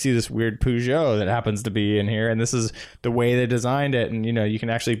 here you see this weird Peugeot that happens to be in here, and this is the way they designed it, and you know, you can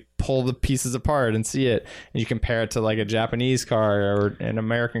actually pull the pieces apart and see it, and you compare it to like a Japanese car or an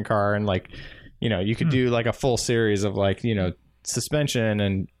American car, and like, you know, you could do like a full series of like, you know, suspension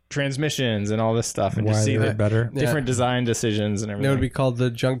and transmissions and all this stuff, and Why just see they're the better. different design decisions and It everything. would be called the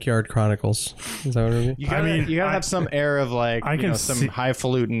Junkyard Chronicles. Is that what it would be? You gotta, you gotta have some air of like, I you can know, some see-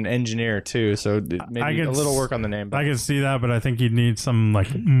 highfalutin engineer too. So maybe can a little work on the name. I can see that, but I think you'd need some like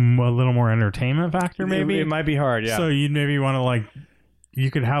a little more entertainment factor, maybe. it might be hard. Yeah. So you'd maybe want to like,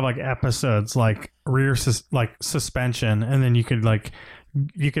 you could have like episodes like rear like suspension, and then you could like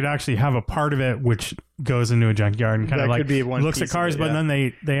you could actually have a part of it which goes into a junkyard and kind That of like could be one looks at piece of cars, it, but yeah.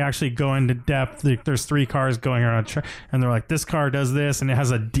 then they actually go into depth. There's 3 cars going around, and they're like, this car does this, and it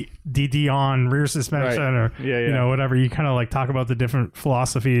has a DD on rear suspension, Right. or you know, whatever. You kind of like talk about the different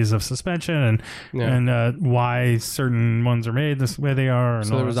philosophies of suspension and why certain ones are made this way they are. And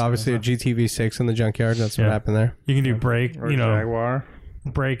So all there was that obviously a stuff. GTV6 in the junkyard. That's what Yeah. happened there. You can do brake, Or you know, Jaguar.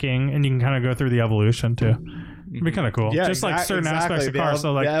 braking, and you can kind of go through the evolution too. It'd be kind of cool. Yeah, Just like certain aspects of cars.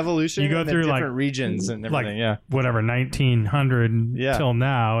 So like the evolution, you go and the through like different regions and everything. like whatever 1900 Yeah. till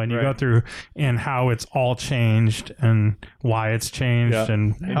now, and you go Right. through and how it's all changed and why it's changed. Yeah.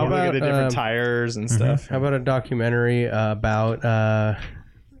 And And How you look at about, the different tires and stuff. How about a documentary about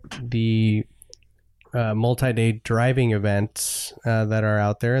the multi-day driving events that are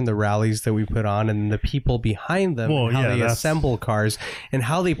out there and the rallies that we put on and the people behind them Well, and how yeah, they that's- assemble cars and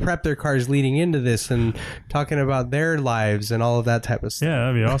how they prep their cars leading into this and talking about their lives and all of that type of stuff. yeah,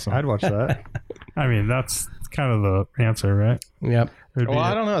 that'd be awesome. I'd watch that. I mean, that's kind of the answer, right? Yep. It would Well, be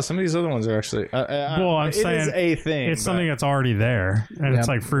I don't know. Some of these other ones are actually. Well, I'm it saying is a thing. it's but- something that's already there, and it's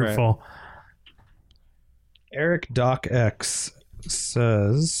Yep. like fruitful. Eric Doc X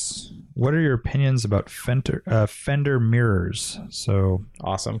says, "What are your opinions about fender mirrors?" So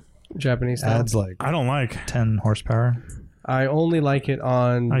awesome. Japanese style. adds like I don't like. 10 horsepower. I only like it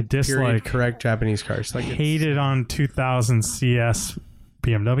on I dislike- period correct Japanese cars. Like Hated on 2000 CS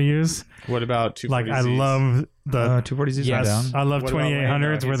BMWs. What about 240Zs? Like I love the. 240Zs Yes. are down. I love What about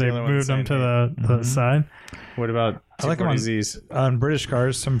 2800s Waymo? where He's they the only one moved them to saying the side. What about I like 'em on- 240Zs? On British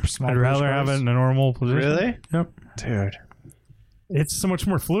cars, some small I'd British rather have cars. it in a normal position. Really? Yep. Dude. It's so much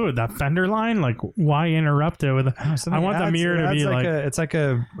more fluid. That fender line, like, why interrupt it with? I want the mirror to be like. it's like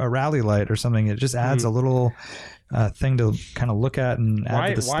a rally light or something. It just adds a little thing to kind of look at and add Why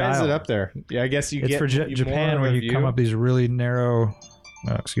to the style. is it up there? Yeah, I guess you It's get for more Japan of where a you come view. up these really narrow.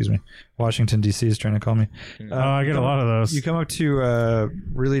 Excuse me, Washington D.C. is trying to call me. Oh, I get a lot of those. You come up to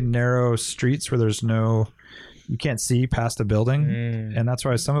really narrow streets where there's you can't see past a building, and that's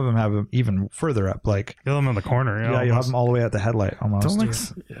why some of them have them even further up. Like Feel them in the corner. yeah, you'll have them all the way at the headlight almost. Don't like.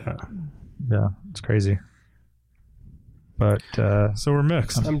 Yeah. Yeah, it's crazy. But So we're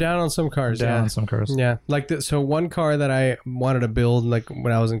mixed. I'm down on some cars. down yeah. on some cars. Yeah, like so one car that I wanted to build, like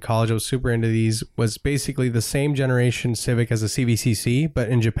when I was in college, I was super into these. Was basically the same generation Civic as a CVCC, but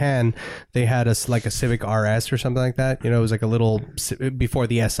in Japan they had like a Civic RS or something like that. You know, it was like a little before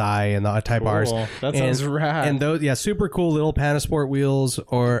the SI and the Type Rs. Cool. That sounds rad. And those, yeah, super cool little Panasport wheels,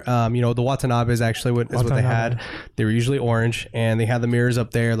 or you know, the Watanabe is actually what they had. They were usually orange, and they had the mirrors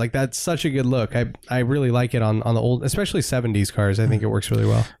up there. Like that's such a good look. I really like it on the old, especially 70s cars. I think it works really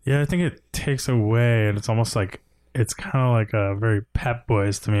well. Yeah, I think it takes away, and it's almost like it's kind of like a very Pep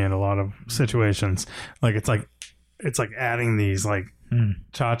Boys to me in a lot of situations. Like it's like adding these like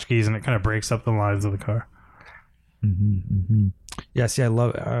tchotchkes, and it kind of breaks up the lines of the car. Yeah, see, I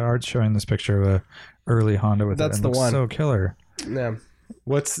love Art's showing this picture of a early Honda with That's it. It the looks one. so killer. Yeah,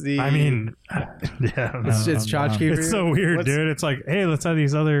 What's the? I mean, yeah, it's tchotchke. it's so weird, What's- dude. It's like, hey, let's add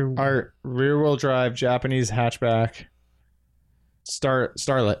these other. our rear-wheel drive Japanese hatchback.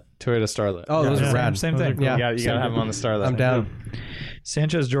 Starlet, Toyota Starlet. Oh, those Yeah. are rad. Same thing. Yeah, you gotta have them on the Starlet. I'm down.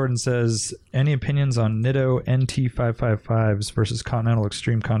 Sanchez Jordan says, any opinions on Nitto NT555s versus Continental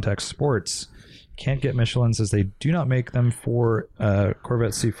Extreme Contact Sports? Can't get Michelin's as they do not make them for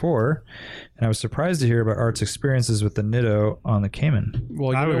Corvette C4. And I was surprised to hear about Art's experiences with the Nitto on the Cayman.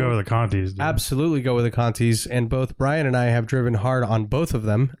 Well, I you would know, go with the Contis. Dude. absolutely go with the Contis, and both Brian and I have driven hard on both of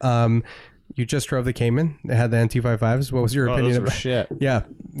them. You just drove the Cayman. They had the NT55s. What was your Oh, opinion those were about? shit. Yeah,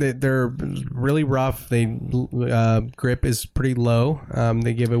 they're really rough. They grip is pretty low.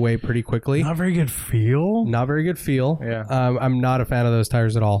 They give away pretty quickly. Not very good feel. Not very good feel. Yeah. I'm not a fan of those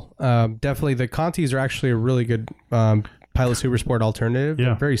tires at all. Definitely, the Contis are actually a really good Pilot Super Sport alternative. Yeah.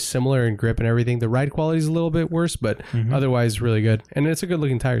 They're very similar in grip and everything. The ride quality is a little bit worse, but otherwise really good. And it's a good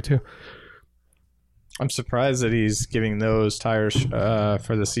looking tire too. I'm surprised that he's giving those tires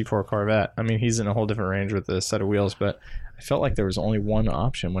for the C4 Corvette. I mean, he's in a whole different range with the set of wheels, but I felt like there was only one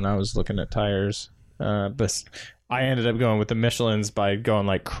option when I was looking at tires. But I ended up going with the Michelin's by going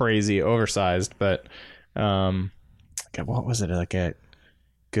like crazy oversized. But what was it, like a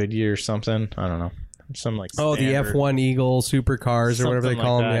Goodyear or something? I don't know. Some like Oh, the standard- F1 Eagle supercars or whatever they something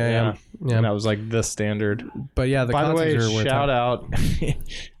call like them. that, Yeah. And that was like the standard. But yeah, the By the way, Contis are worth shout it. out.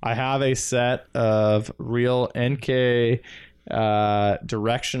 I have a set of real NK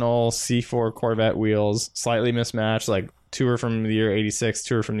directional C4 Corvette wheels, slightly mismatched, like two are from the year 86,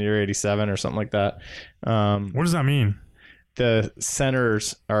 two are from the year 87 or something like that. What does that mean? the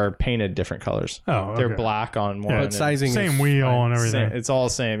centers are painted different colors. Oh, They're okay. black on one. Yeah, But and sizing Same is wheel fine. and everything. It's all the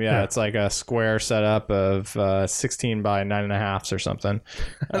same. Yeah, Yeah. it's like a square setup of 16 by 9.5 or something.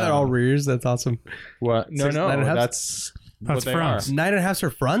 Are that all rears? That's awesome. What? No, 9.5? that's That's what they fronts. are. 9.5s are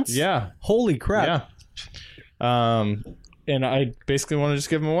fronts? Yeah, Holy crap. yeah. And I basically want to just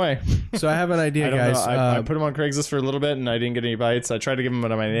give them away. So I have an idea, I don't guys. know. I put them on Craigslist for a little bit, and I didn't get any bites. I tried to give them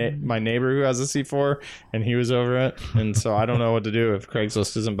to my neighbor who has a C4, and he was over it. And so I don't know what to do if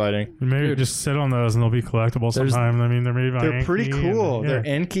Craigslist isn't biting. Maybe just sit on those and they'll be collectible sometime. I mean, they're made by They're pretty Yankee cool. and- They're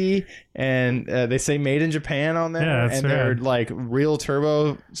Enki, and they say made in Japan on there, Yeah, that's and they're rad. like real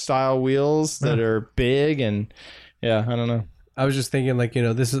turbo style wheels that are big, and yeah, I don't know. I was just thinking, like,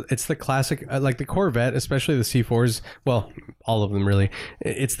 it's the classic, like the Corvette, especially the C4s. Well, all of them really.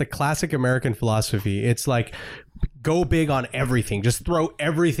 It's the classic American philosophy. It's like, go big on everything. Just throw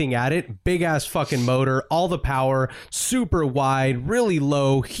everything at it. Big ass fucking motor, all the power, super wide, really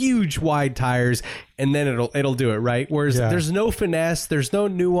low, huge wide tires, and then it'll do it, right? Whereas there's no finesse, there's no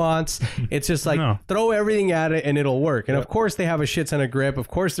nuance. It's just like throw everything at it and it'll work. And of course they have a shit ton of grip. Of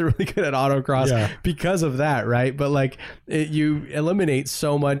course they're really good at autocross because of that, right? But like you eliminate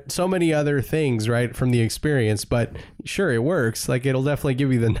so many other things, right, from the experience. But sure, it works. Like it'll definitely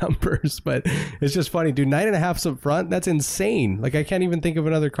give you the numbers. But it's just funny, dude. 9.5s up front, that's insane. Like I can't even think of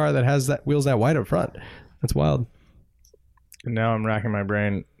another car that has that wheels that wide up front. That's wild. And now I'm racking my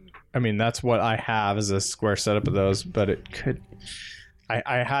brain. I mean, that's what I have is a square setup of those, but it could.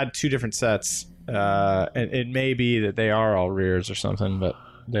 I had two different sets. And it may be that they are all rears or something, but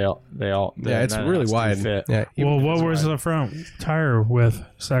they all. Yeah, it's really wide. Fit. Yeah. Well, what was the front tire width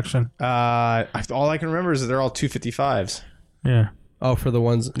section? All I can remember is that they're all 255s. Yeah. Oh, for the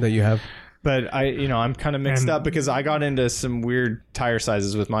ones that you have. But I'm kind of mixed And- up because I got into some weird tire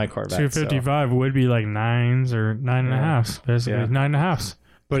sizes with my Corvette. 255 would be like 9s or 9.5s, basically. Yeah. 9.5s.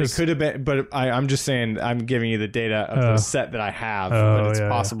 But it could have been. But I'm just saying. I'm giving you the data of the set that I have. Oh, but it's yeah,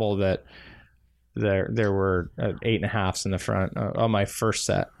 possible that there were 8.5s in the front on my first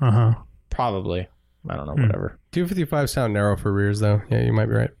set. Uh-huh. Probably. I don't know. Whatever. 255 sound narrow for rears, though. Yeah, you might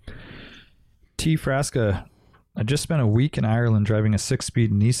be right. T. Frasca. I just spent a week in Ireland driving a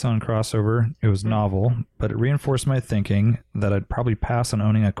 6-speed Nissan crossover. It was novel, but it reinforced my thinking that I'd probably pass on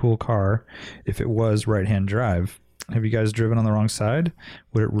owning a cool car if it was right-hand drive. Have you guys driven on the wrong side?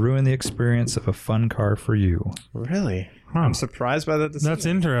 Would it ruin the experience of a fun car for you? Really? Huh. I'm surprised by that decision. That's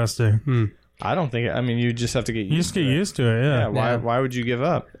interesting. I don't think. I mean, you just have to get used. You just get to it. used to it, yeah. Why would you give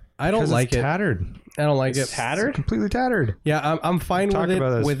up? I don't like it. Tattered. I don't like it. Tattered? Completely tattered. Yeah, I'm fine Talked with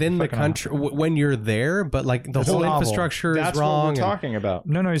about it this within the fucking country when you're there, but like the It's whole novel. infrastructure That's is wrong. what we're talking about.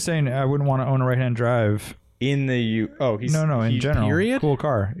 No, he's saying I wouldn't want to own a right-hand drive. In the he's In general. period? Cool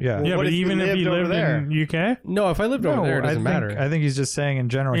car. Yeah. Yeah, what but if you even if lived you over lived there? in UK, No, if I lived over there, it doesn't matter. I think he's just saying in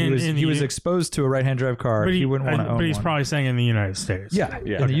general. In he was the- exposed to a right-hand drive car. but He wouldn't want to own But he's one. probably saying in the United States. Yeah.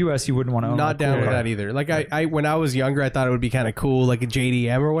 In the U.S., he wouldn't want to own Not a down cool with car. that either. Like I when I was younger, I thought it would be kind of cool, like a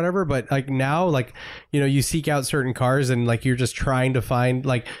JDM or whatever. But like now, like you seek out certain cars and like you're just trying to find,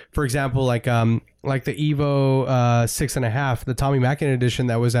 like for example, like the Evo 6.5, the Tommy Mackin edition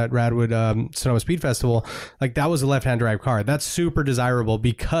that was at Radwood Sonoma Speed Festival. Like that was a left-hand drive car. That's super desirable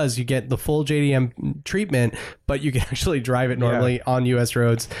because you get the full JDM treatment, but you can actually drive it normally on U.S.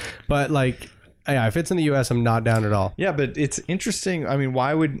 roads. But like. Yeah, if it's in the U.S., I'm not down at all. Yeah, but it's interesting. I mean,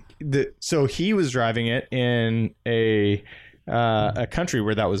 why would so he was driving it in a country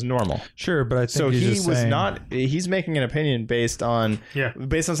where that was normal. Sure, but I think So he's he just was saying, not. He's making an opinion based on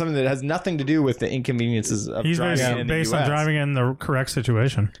something that has nothing to do with the inconveniences of He's driving in the based on US. driving in the correct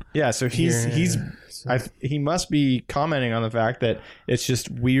situation. Yeah, so he must be commenting on the fact that it's just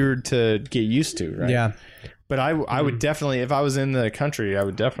weird to get used to, right? Yeah, But I would definitely, if I was in the country, I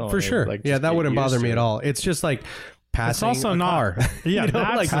would definitely for sure. Like, Yeah, just that get wouldn't used bother to me it. at all. It's just like passing It's also a not. car. Yeah, You know,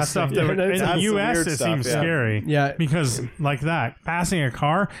 that's like the stuff that yeah, in that's the the U.S. weird it stuff, seems yeah. scary. Yeah. because like that passing a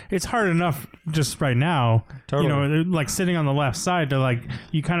car, it's hard enough just right now. Totally. You know, like sitting on the left side to like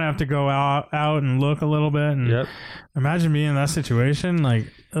you kind of have to go out and look a little bit. And Yep. imagine being in that situation. Like,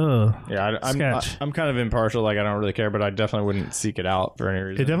 ugh. Yeah, Sketch. I'm kind of impartial. Like I don't really care, but I definitely wouldn't seek it out for any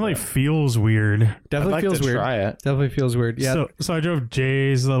reason. It definitely But feels weird. Definitely I'd like feels to weird. try it. Definitely feels weird. Yeah. So I drove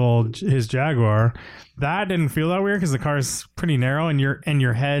Jay's his Jaguar. That didn't feel that weird because the car is pretty narrow and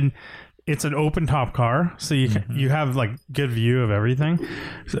your head. It's an open top car, so you have like good view of everything.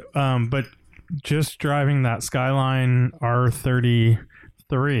 So, but just driving that Skyline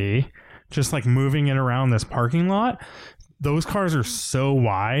R33, just like moving it around this parking lot, those cars are so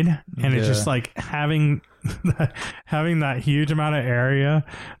wide, and it's just like having that huge amount of area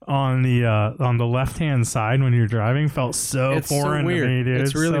on the left hand side when you're driving felt so foreign to me, dude.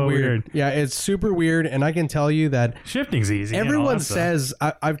 It's really so weird. Yeah, it's super weird, and I can tell you that shifting's easy. everyone says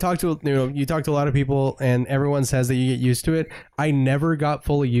I've talked to you talk to a lot of people, and everyone says that you get used to it. I never got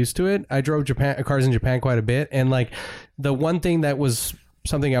fully used to it. I drove cars in Japan quite a bit, and like the one thing that was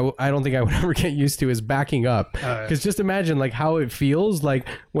something I don't think I would ever get used to is backing up, because just imagine like how it feels like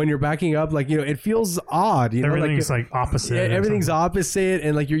when you're backing up, like, you know, it feels odd, you know, everything's like opposite. Yeah, everything's opposite,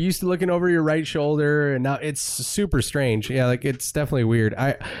 and like you're used to looking over your right shoulder, and now it's super strange. Yeah, like it's definitely weird.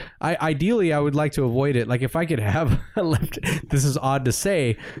 I ideally I would like to avoid it. Like if I could have a left, this is odd to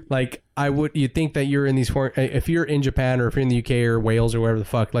say, like you'd think that you're in these if you're in Japan or if you're in the UK or Wales or wherever the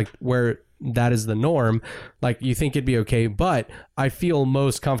fuck, like where that is the norm, like you think it'd be okay, but I feel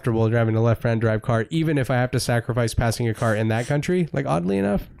most comfortable driving a left-hand drive car, even if I have to sacrifice passing a car in that country, like oddly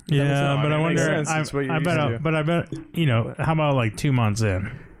enough. Yeah, but I wonder, I bet, you know, how about like 2 months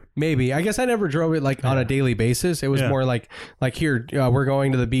in? Maybe. I guess I never drove it like on a daily basis. It was more like here, we're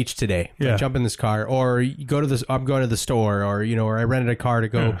going to the beach today. Like, jump in this car, or you go to this. I'm going to the store, or you know, or I rented a car to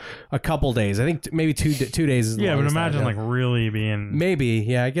go a couple days. I think maybe 2 days is the but longest imagine like really being maybe.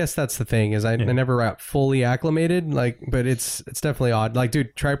 Yeah, I guess that's the thing is I never got fully acclimated. Like, but it's definitely odd. Like,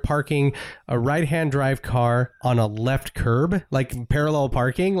 dude, try parking a right-hand drive car on a left curb, like parallel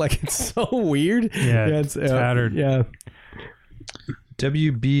parking. Like, it's so weird. Yeah, it's tattered. Yeah.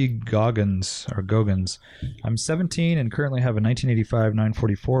 WB Goggins. I'm 17 and currently have a 1985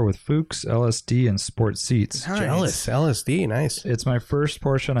 944 with Fuchs, LSD, and sport seats. Nice. Jealous. LSD, nice. It's my first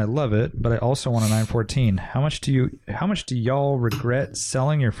Porsche and I love it, but I also want a 914. How much do y'all regret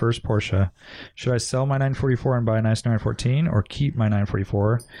selling your first Porsche? Should I sell my 944 and buy a nice 914, or keep my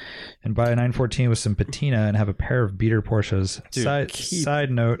 944 and buy a 914 with some patina and have a pair of beater Porsches? Dude, Side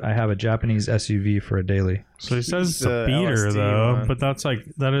note, I have a Japanese SUV for a daily. So he says it's a beater LSD though, one. but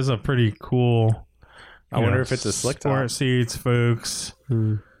that is a pretty cool. I wonder if it's a slick top. Sport seats, Fuchs,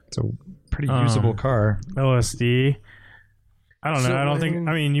 It's a pretty usable car. LSD. I don't know. So, I don't think.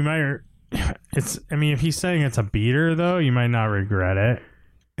 I mean, you might. I mean, if he's saying it's a beater though, you might not regret it.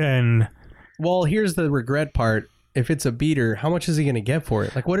 And well, here's the regret part. If it's a beater, how much is he going to get for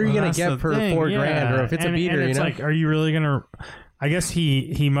it? Like, what are you going to get for $4,000? Or if it's a beater, it's you know? like, are you really going to? I guess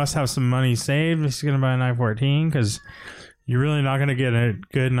he must have some money saved. He's going to buy a 914 because you're really not going to get a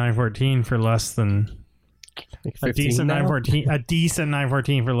good 914 for less than Like a 15 decent now? 914. A decent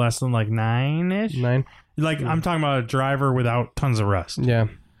 914 for less than like 9-ish. 9? Like I'm talking about a driver without tons of rust. Yeah.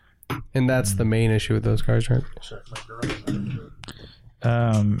 And that's the main issue with those cars, right?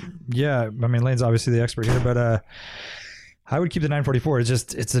 Yeah, I mean, Lane's obviously the expert here, but I would keep the 944.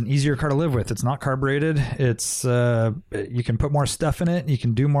 It's an easier car to live with. It's not carbureted. It's you can put more stuff in it. You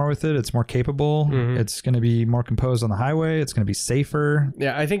can do more with it. It's more capable. Mm-hmm. It's going to be more composed on the highway. It's going to be safer.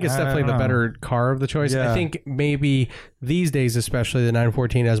 Yeah, I think it's I definitely don't the know. better car of the choice. Yeah. I think maybe these days, especially the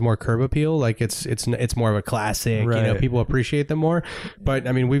 914 has more curb appeal. Like it's more of a classic. You know, Right. people appreciate them more. But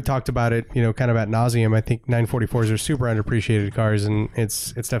I mean, we've talked about it, you know, kind of ad nauseum. I think 944s are super underappreciated cars, and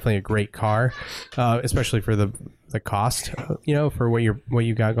it's definitely a great car, especially for the cost, you know, for what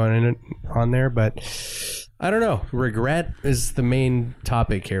you got going on there. But I don't know. Regret is the main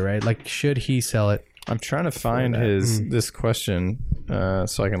topic here, right? Like, should he sell it? I'm trying to find this question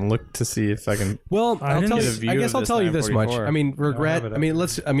so I can look to see if I can. Well, I I'll didn't tell get you, a view I guess of I'll this tell you this much. 944. I mean, regret. have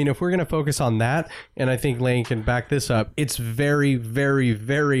it I mean, if we're gonna focus on that, and I think Lane can back this up, it's very, very,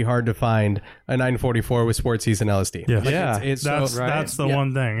 very hard to find a 944 with sport seats and LSD. Yeah. Like, Yeah. it's That's so, that's the Yeah.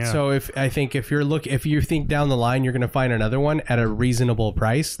 one thing. Yeah. So if you think down the line you're gonna find another one at a reasonable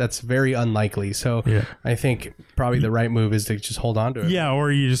price, that's very unlikely. So Yeah. I think probably the right move is to just hold on to it. yeah,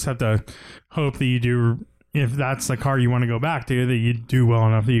 or you just have to hope that you do. If that's the car you want to go back to, that you do well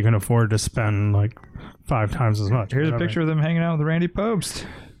enough that you can afford to spend like 5 times as much. Here's a Whatever. picture of them hanging out with Randy Pobst.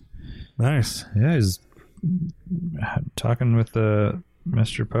 Nice. Yeah, he's talking with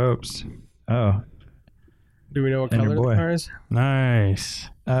Mr. Pobst. Oh, Do we know what And color your the boy. car is? Nice.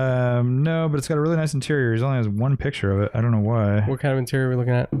 no, but it's got a really nice interior. He only has one picture of it. I don't know why. What kind of interior are we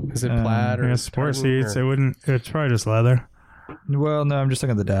looking at? Is it plaid or Yeah, sport tartan seats. or It's probably just leather. Well, no, I'm just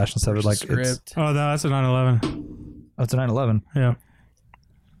looking at the dash and stuff. Like it's script? Oh, no, that's a 911. it's a 911. Yeah.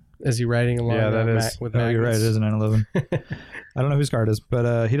 Is he riding along? Yeah, that is. with Oh, you're right. It magnets? is a 911. I don't know whose car it is,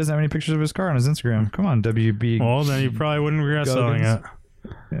 but he doesn't have any pictures of his car on his Instagram. Come on, WB. Well, then you probably wouldn't regret selling it.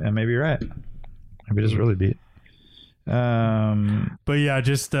 Yeah, maybe you're right. Maybe it is really beat. But yeah,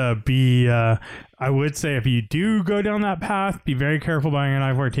 just be. I would say if you do go down that path, be very careful buying an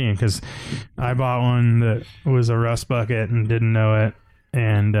I-14 because I bought one that was a rust bucket and didn't know it,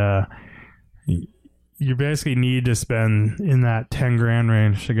 and you basically need to spend in that 10 grand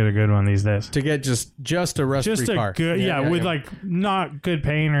range to get a good one these days. To get just a rust-free Just a car. good, with like not good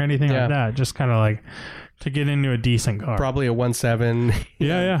paint or anything like that. Just kind of like to get into a decent car. Probably a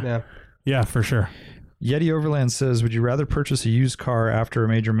 1.7. Yeah, for sure. Yeti Overland says, would you rather purchase a used car after a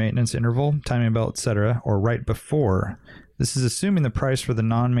major maintenance interval, timing belt, etc., or right before? This is assuming the price for the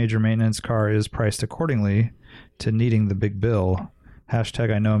non-major maintenance car is priced accordingly to needing the big bill.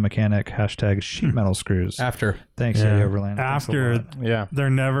 Hashtag I know a mechanic. Hashtag sheet metal screws. After. Thanks, Yeti Overland. After, Yeah. they're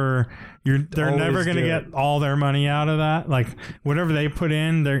never Always going to get all their money out of that. Like whatever they put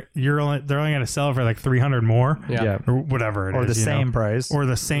in, they're only going to sell it for like 300 more. Yeah. Or whatever it Or is. the same price. Or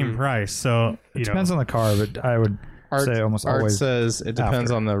the same price. So It depends on the car, but I would say almost Art always says it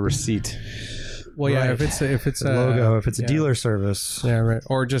depends after. on the receipt. Well, yeah, Right. if it's a logo, if it's a yeah. dealer service. Yeah, right.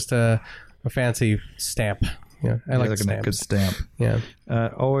 Or just a fancy stamp. Yeah, I like a stamps. good stamp. Yeah.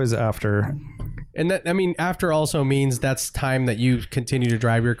 Always after. And that, I mean, after also means that's time that you continue to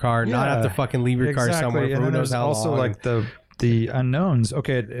drive your car, not have to fucking leave your car somewhere for And who then knows there's how also long. like the unknowns.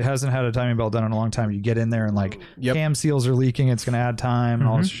 Okay, it hasn't had a timing belt done in a long time. You get in there and like cam seals are leaking. It's going to add time and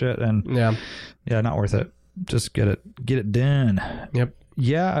all this shit. And yeah, not worth it. Just get it done. Yep.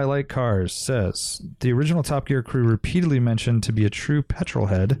 Yeah, I like cars, says. The original Top Gear crew repeatedly mentioned to be a true petrol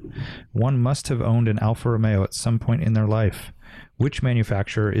head, one must have owned an Alfa Romeo at some point in their life. Which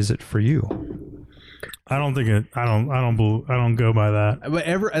manufacturer is it for you? I don't think it. I don't go by that. But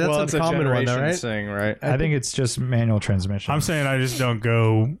that's a common one, though, right? thing, right? I think it's just manual transmission. I'm saying I just don't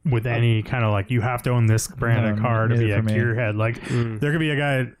go with any kind of like you have to own this brand of car to be neither a for me. gearhead. Like there could be a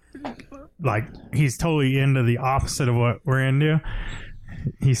guy like he's totally into the opposite of what we're into.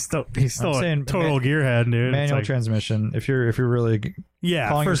 He's still saying a total gearhead, dude. It's manual like, transmission. If you're really for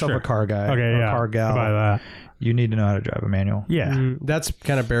calling yourself sure. a car guy Okay, or a yeah, car gal, I buy that. you need to know how to drive a manual. Yeah, That's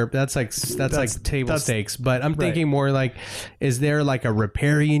kind of bare. That's like table stakes. But I'm thinking more like, is there like a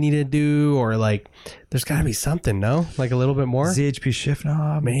repair you need to do, or like, there's got to be something, no? Like a little bit more. ZHP shift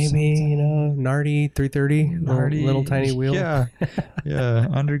knob, Maybe Nardi 330, little tiny wheel. Yeah, yeah.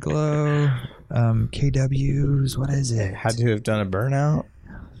 Underglow, KWs. What is it? Had to have done a burnout.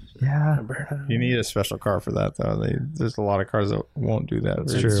 Yeah, You need a special car for that, though. There's a lot of cars that won't do that.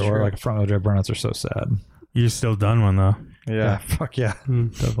 it's true. Or like front wheel drive burnouts are so sad. you still done one though. Yeah. Fuck yeah,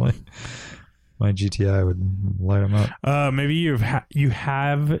 definitely. My GTI would light them up. Maybe you have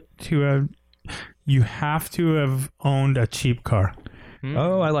to have owned a cheap car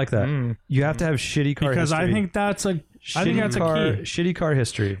Oh, I like that. You have to have shitty car because history. I think that's a key. Shitty car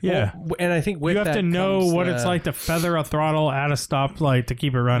history. Yeah. And I think with You have that to know comes what it's like to feather a throttle at a stoplight to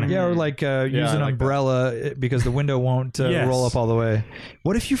keep it running. Yeah, or like use I an like that. umbrella because the window won't Yes. roll up all the way.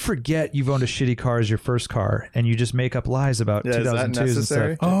 What if you forget you've owned a shitty car as your first car and you just make up lies about Yeah, is that 2002s and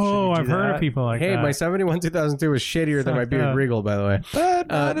necessary? stuff? Oh, Should I've you do heard that? of people like Hey, that. my 71 2002 was shittier than my Fuck Buick that. Regal, by the way. But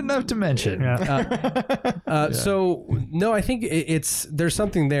not enough to mention. Yeah. So no, I think there's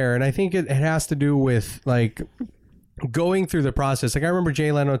something there, and I think it has to do with like going through the process. Like I remember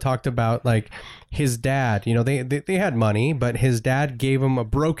Jay Leno talked about like his dad, they had money, but his dad gave him a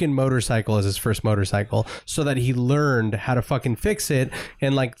broken motorcycle as his first motorcycle so that he learned how to fucking fix it.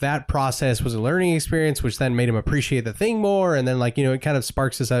 And like that process was a learning experience, which then made him appreciate the thing more. And then like, it kind of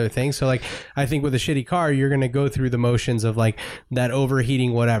sparks this other thing. So like, I think with a shitty car, you're going to go through the motions of like that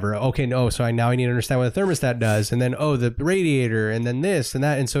overheating, whatever. Okay. No. So now I need to understand what the thermostat does. And then, the radiator and then this and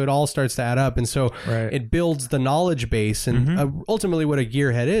that. And so it all starts to add up. And so it builds the knowledge base. And ultimately what a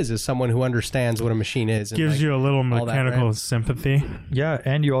gearhead is someone who understands what a machine is. And Gives like, you a little all that, mechanical right? sympathy. Yeah,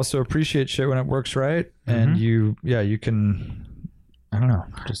 and you also appreciate shit when it works right, and you can, I don't know,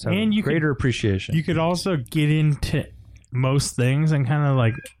 just have And you greater appreciation. You could also get into most things and kind of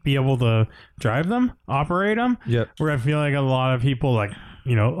like be able to drive them, operate them. Yep. Where I feel like a lot of people like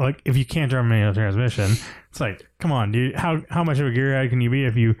if you can't drive a manual transmission, it's like, come on, dude, how much of a gearhead can you be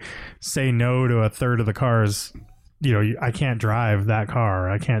if you say no to a third of the cars? I can't drive that car.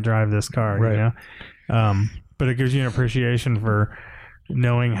 I can't drive this car. Right. But it gives you an appreciation for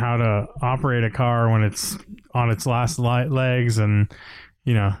knowing how to operate a car when it's on its last legs. And,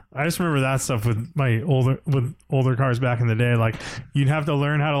 I just remember that stuff with my older cars back in the day. Like you'd have to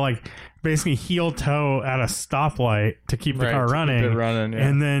learn how to like basically heel toe at a stoplight to keep the car running. Keep it running, yeah.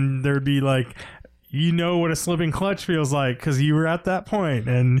 And then there'd be like, what a slipping clutch feels like because you were at that point,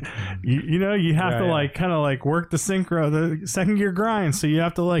 and you have to like kind of like work the synchro, the second gear grind. So you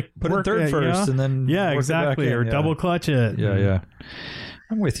have to like Put work it third it, first, and then work it back exactly, in, or yeah. double clutch it. Yeah.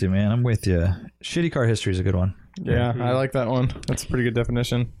 I'm with you, man. I'm with you. Shitty car history is a good one. Yeah, I like that one. That's a pretty good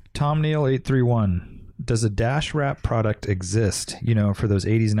definition. Tom Neal 831. Does a dash wrap product exist? You know, for those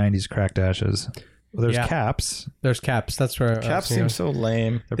 80s, 90s crack dashes. Well, there's Yeah. caps. There's caps. That's where Caps seem so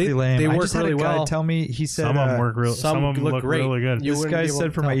lame. They're pretty lame. they I work just had really a guy well. tell me, he said, Some of them work real. some Some of them look look great. really good. You this wouldn't guy be able said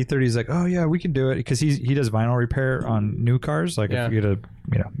to for my tell. E30, he's like, oh yeah, we can do it because he does vinyl repair on new cars. Like Yeah. if you get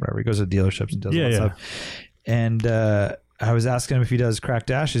whatever, he goes to dealerships and does all that Yeah. stuff. And I was asking him if he does crack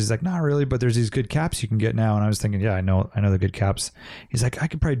dashes. He's like, not really, but there's these good caps you can get now. And I was thinking, yeah, I know the good caps. He's like, I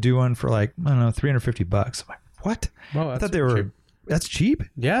could probably do one for like, I don't know, $350. I'm like, what? Well, I that's thought they were. cheap. That's cheap.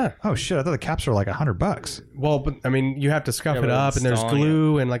 Yeah. Oh shit! I thought the caps were like $100. Well, but I mean, you have to scuff Yeah, it but up, and there's installing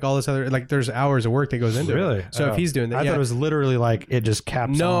glue and like all this other like there's hours of work that goes into Really? it. So Oh. if he's doing that, I yeah. thought it was literally like it just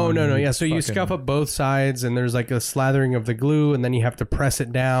caps. No. on Yeah, so you fucking- scuff up both sides, and there's like a slathering of the glue, and then you have to press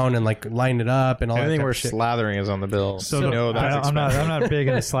it down and like line it up and all that Anything type where of shit. slathering is on the bill. So you the- know that's I'm not big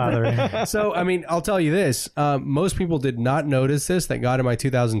into slathering. So I mean, I'll tell you this: most people did not notice this that got in my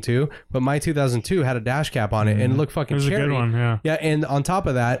 2002, but my 2002 had a dash cap on it and it looked It fucking was a cherry. good one. Yeah. Yeah, and on top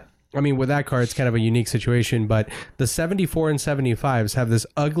of that, I mean, with that car, it's kind of a unique situation, but the 74 and 75s have this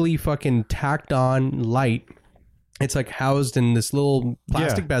ugly fucking tacked on light. It's like housed in this little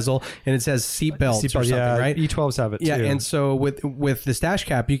plastic bezel, and it says seat belts or something, yeah, right? E12s have it Yeah, too. and so with this dash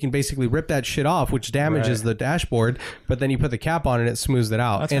cap, you can basically rip that shit off, which damages the dashboard. But then you put the cap on, and it smooths it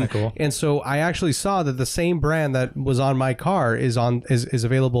out. That's and, kinda cool. And so I actually saw that the same brand that was on my car is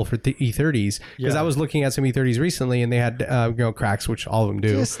available for E30s because I was looking at some E30s recently, and they had cracks, which all of them do.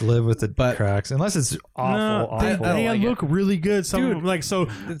 just live with the But- cracks, unless it's awful. No, they, awful. they like it. look really good. Some Dude, of them, like so,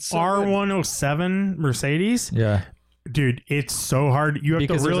 so R107 Mercedes, yeah, dude, it's so hard. You have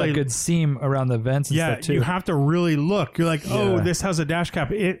because to there's really that good seam around the vents. And yeah, stuff too. you have to really look. You're like, oh, Yeah. this has a dash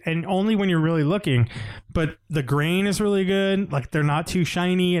cap, and only when you're really looking. But the grain is really good. Like they're not too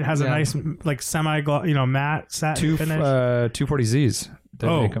shiny. It has a Yeah. nice like matte satin two finish. 240Zs. They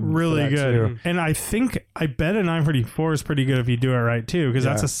Oh, make 'em for really that, good. too. And I bet a 944 is pretty good if you do it right too, because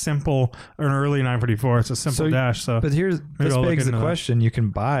that's Yeah. a simple, an early 944. It's a simple dash. So, But here's this I'll look begs the into that. question: you can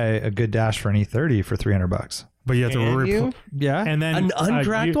buy a good dash for an E30 for $300. but you have to you? Yeah, and then An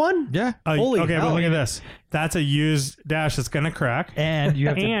uncracked one? yeah, Holy okay, hell. but look at this. That's a used dash that's gonna crack, and you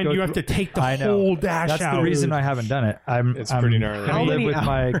have to and go you have to through- take the I know. whole dash That's out. the reason I haven't done it. It's pretty gnarly. I How live many with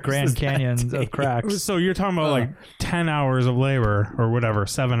my hours Grand does that Canyons of take? cracks. So you're talking about like 10 hours of labor or whatever,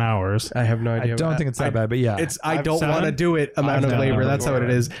 7 hours. I have no I idea. don't think it's that bad, but yeah, It's I I've don't seven. want to do it amount I've of done labor. it That's how it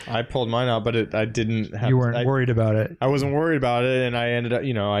is. I pulled mine out, but I didn't have. you weren't I, worried about it. I wasn't worried about it, and I ended up,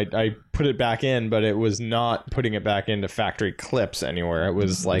 I put it back in, but it was not putting it back into factory clips anywhere. It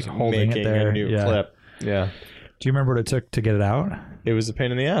was like holding it making there, a new yeah. clip. Yeah, Do you remember what it took to get it out? it was a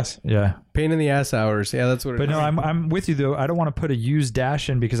pain in the ass. Yeah, Pain in the ass hours. Yeah, that's what it but is. no, I'm with you though. I don't want to put a used dash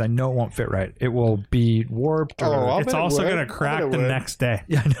in because I know it won't fit right. It will be warped. Or, I'll It's bet it also would. going I'll to bet crack it the would. next day.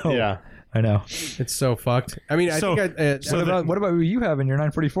 yeah, I know. Yeah, I know. It's so fucked. I mean, I So- think what about what you have in your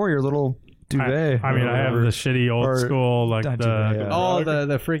 944? Your little duvet. I mean, I have the shitty old Or- school, like not the, duvet, yeah. oh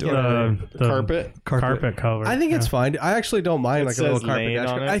the freaking. the carpet. carpet cover. I think it's fine. I actually don't mind It like a little says carpet Lane dash.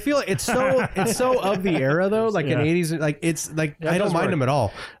 on it. I feel it's so of the era though, like Yeah. an 80s. Like it's like Yeah, it I don't does mind work. them at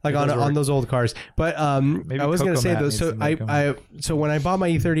all. Like It on does work. those old cars. But Maybe I was gonna Cocoa say Matt though. needs So to make 'em. so when I bought my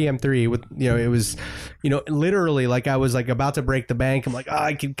E30 M3 with it was literally like I was like about to break the bank. I'm like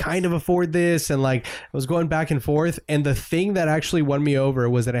I can kind of afford this, and like I was going back and forth. And the thing that actually won me over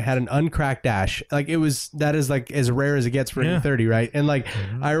was that I had an uncracked dash. Like that is like as rare as it gets for Yeah. an E30, right? And like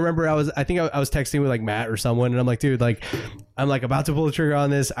I remember I was texting with like Matt or someone, and I'm like, dude, like I'm like about to pull the trigger on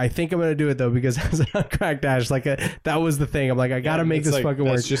this. I think I'm gonna do it though because it's an uncracked dash. Like that was the thing. I'm like I gotta make It's this like, fucking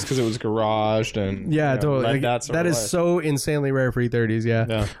that's work. just because it was garaged and Yeah, totally. Like, that's that is so insanely rare for E30s. Yeah.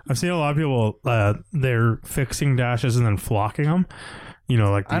 Yeah. I've seen a lot of people, they're fixing dashes and then flocking them.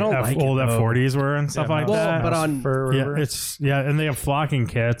 Like the I don't like it, old though. F40s were and stuff like Well, that. but on And they have flocking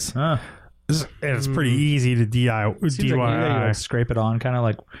kits. Huh. And it's pretty easy to Seems like you DIY. like scrape it on, kind of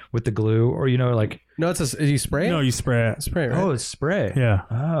like with the glue, or like no, it's you spray it. No, you spray it. Spray it. Right? oh, it's spray. Yeah,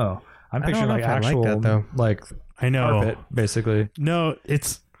 Oh, I'm I don't picturing know like if I like actual that, though. like I know. carpet, basically. No,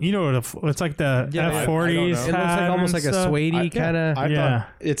 it's it's like the Yeah, I F40s. It looks like almost like a suede kind of. I Yeah. thought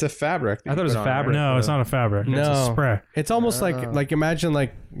it's a fabric. that I thought you it was put on, fabric. No, it's not a fabric. It's a No. spray. It's almost like imagine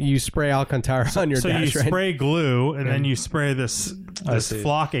like you spray Alcantara on your So dash, you right? spray glue and then you spray this see.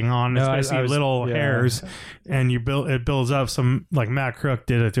 flocking on. It's No, I basically was- little yeah. hairs, and it builds up. Some like Matt Crook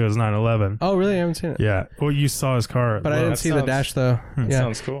did it to his 911. Oh, really? I haven't seen it. Yeah, well, you saw his car. But I didn't that see the sounds- dash though. Yeah.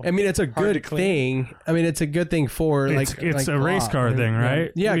 Sounds cool. I mean, it's a to good clean. thing. I mean, it's a good thing for It's like a race gloss, car thing,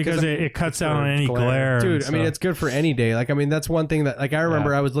 right? Yeah, Yeah, because it cuts out on any glare. Dude, and I mean, stuff. it's good for any day. Like, I mean, that's one thing that, like, I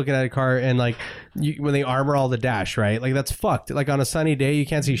remember I was looking at a car and, like, when they armor all the dash, right? Like, that's fucked. Like, on a sunny day, you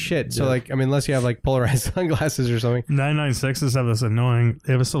can't see shit. So, like, I mean, unless you have, like, polarized sunglasses or something. 996s have this annoying.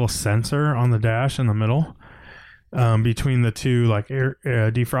 They have this little sensor on the dash in the middle, between the two like air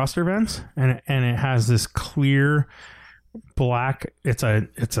defroster vents, and it has this clear black. It's a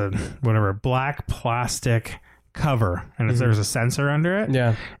whatever black plastic cover, and there's a sensor under it.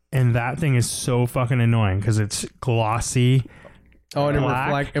 Yeah. And that thing is so fucking annoying because it's glossy. Oh, and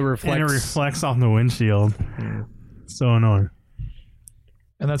black, it reflects. And it reflects off the windshield. It's so annoying.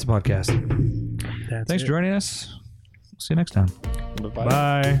 And that's a podcast. Thanks for joining us. See you next time.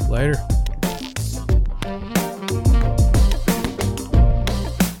 Bye. Later.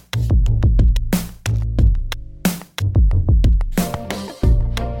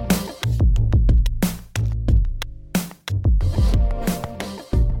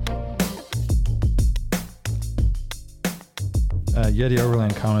 Yeti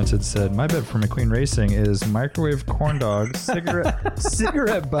Overland commented, said, my bet for McQueen Racing is microwave corn dogs,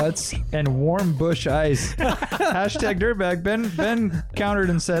 cigarette butts, and warm bush ice. Hashtag dirtbag. Ben countered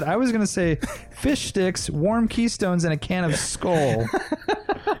and said, I was going to say fish sticks, warm Keystones, and a can of Skull.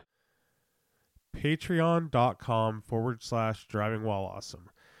 Patreon.com/driving while awesome.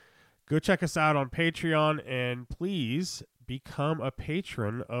 Go check us out on Patreon and please become a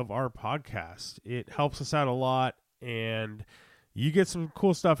patron of our podcast. It helps us out a lot and you get some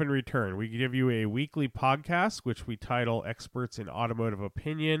cool stuff in return. We give you a weekly podcast, which we title Experts in Automotive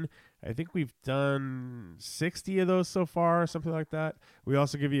Opinion. I think we've done 60 of those so far, something like that. We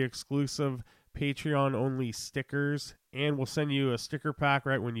also give you exclusive Patreon-only stickers, and we'll send you a sticker pack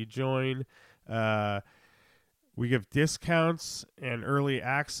right when you join. We give discounts and early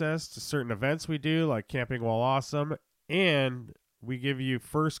access to certain events we do, like Camping While Awesome, and we give you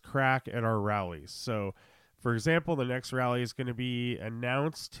first crack at our rallies. So, for example, the next rally is going to be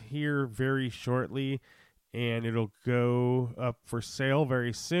announced here very shortly, and it'll go up for sale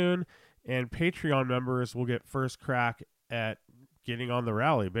very soon. And Patreon members will get first crack at getting on the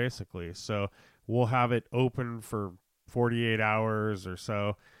rally, basically. So we'll have it open for 48 hours or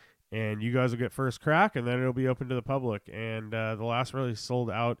so, and you guys will get first crack, and then it'll be open to the public. And the last rally sold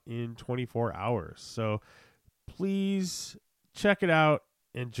out in 24 hours. So please check it out.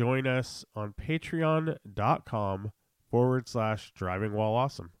 And join us on patreon.com/driving while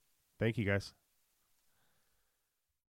awesome. Thank you guys.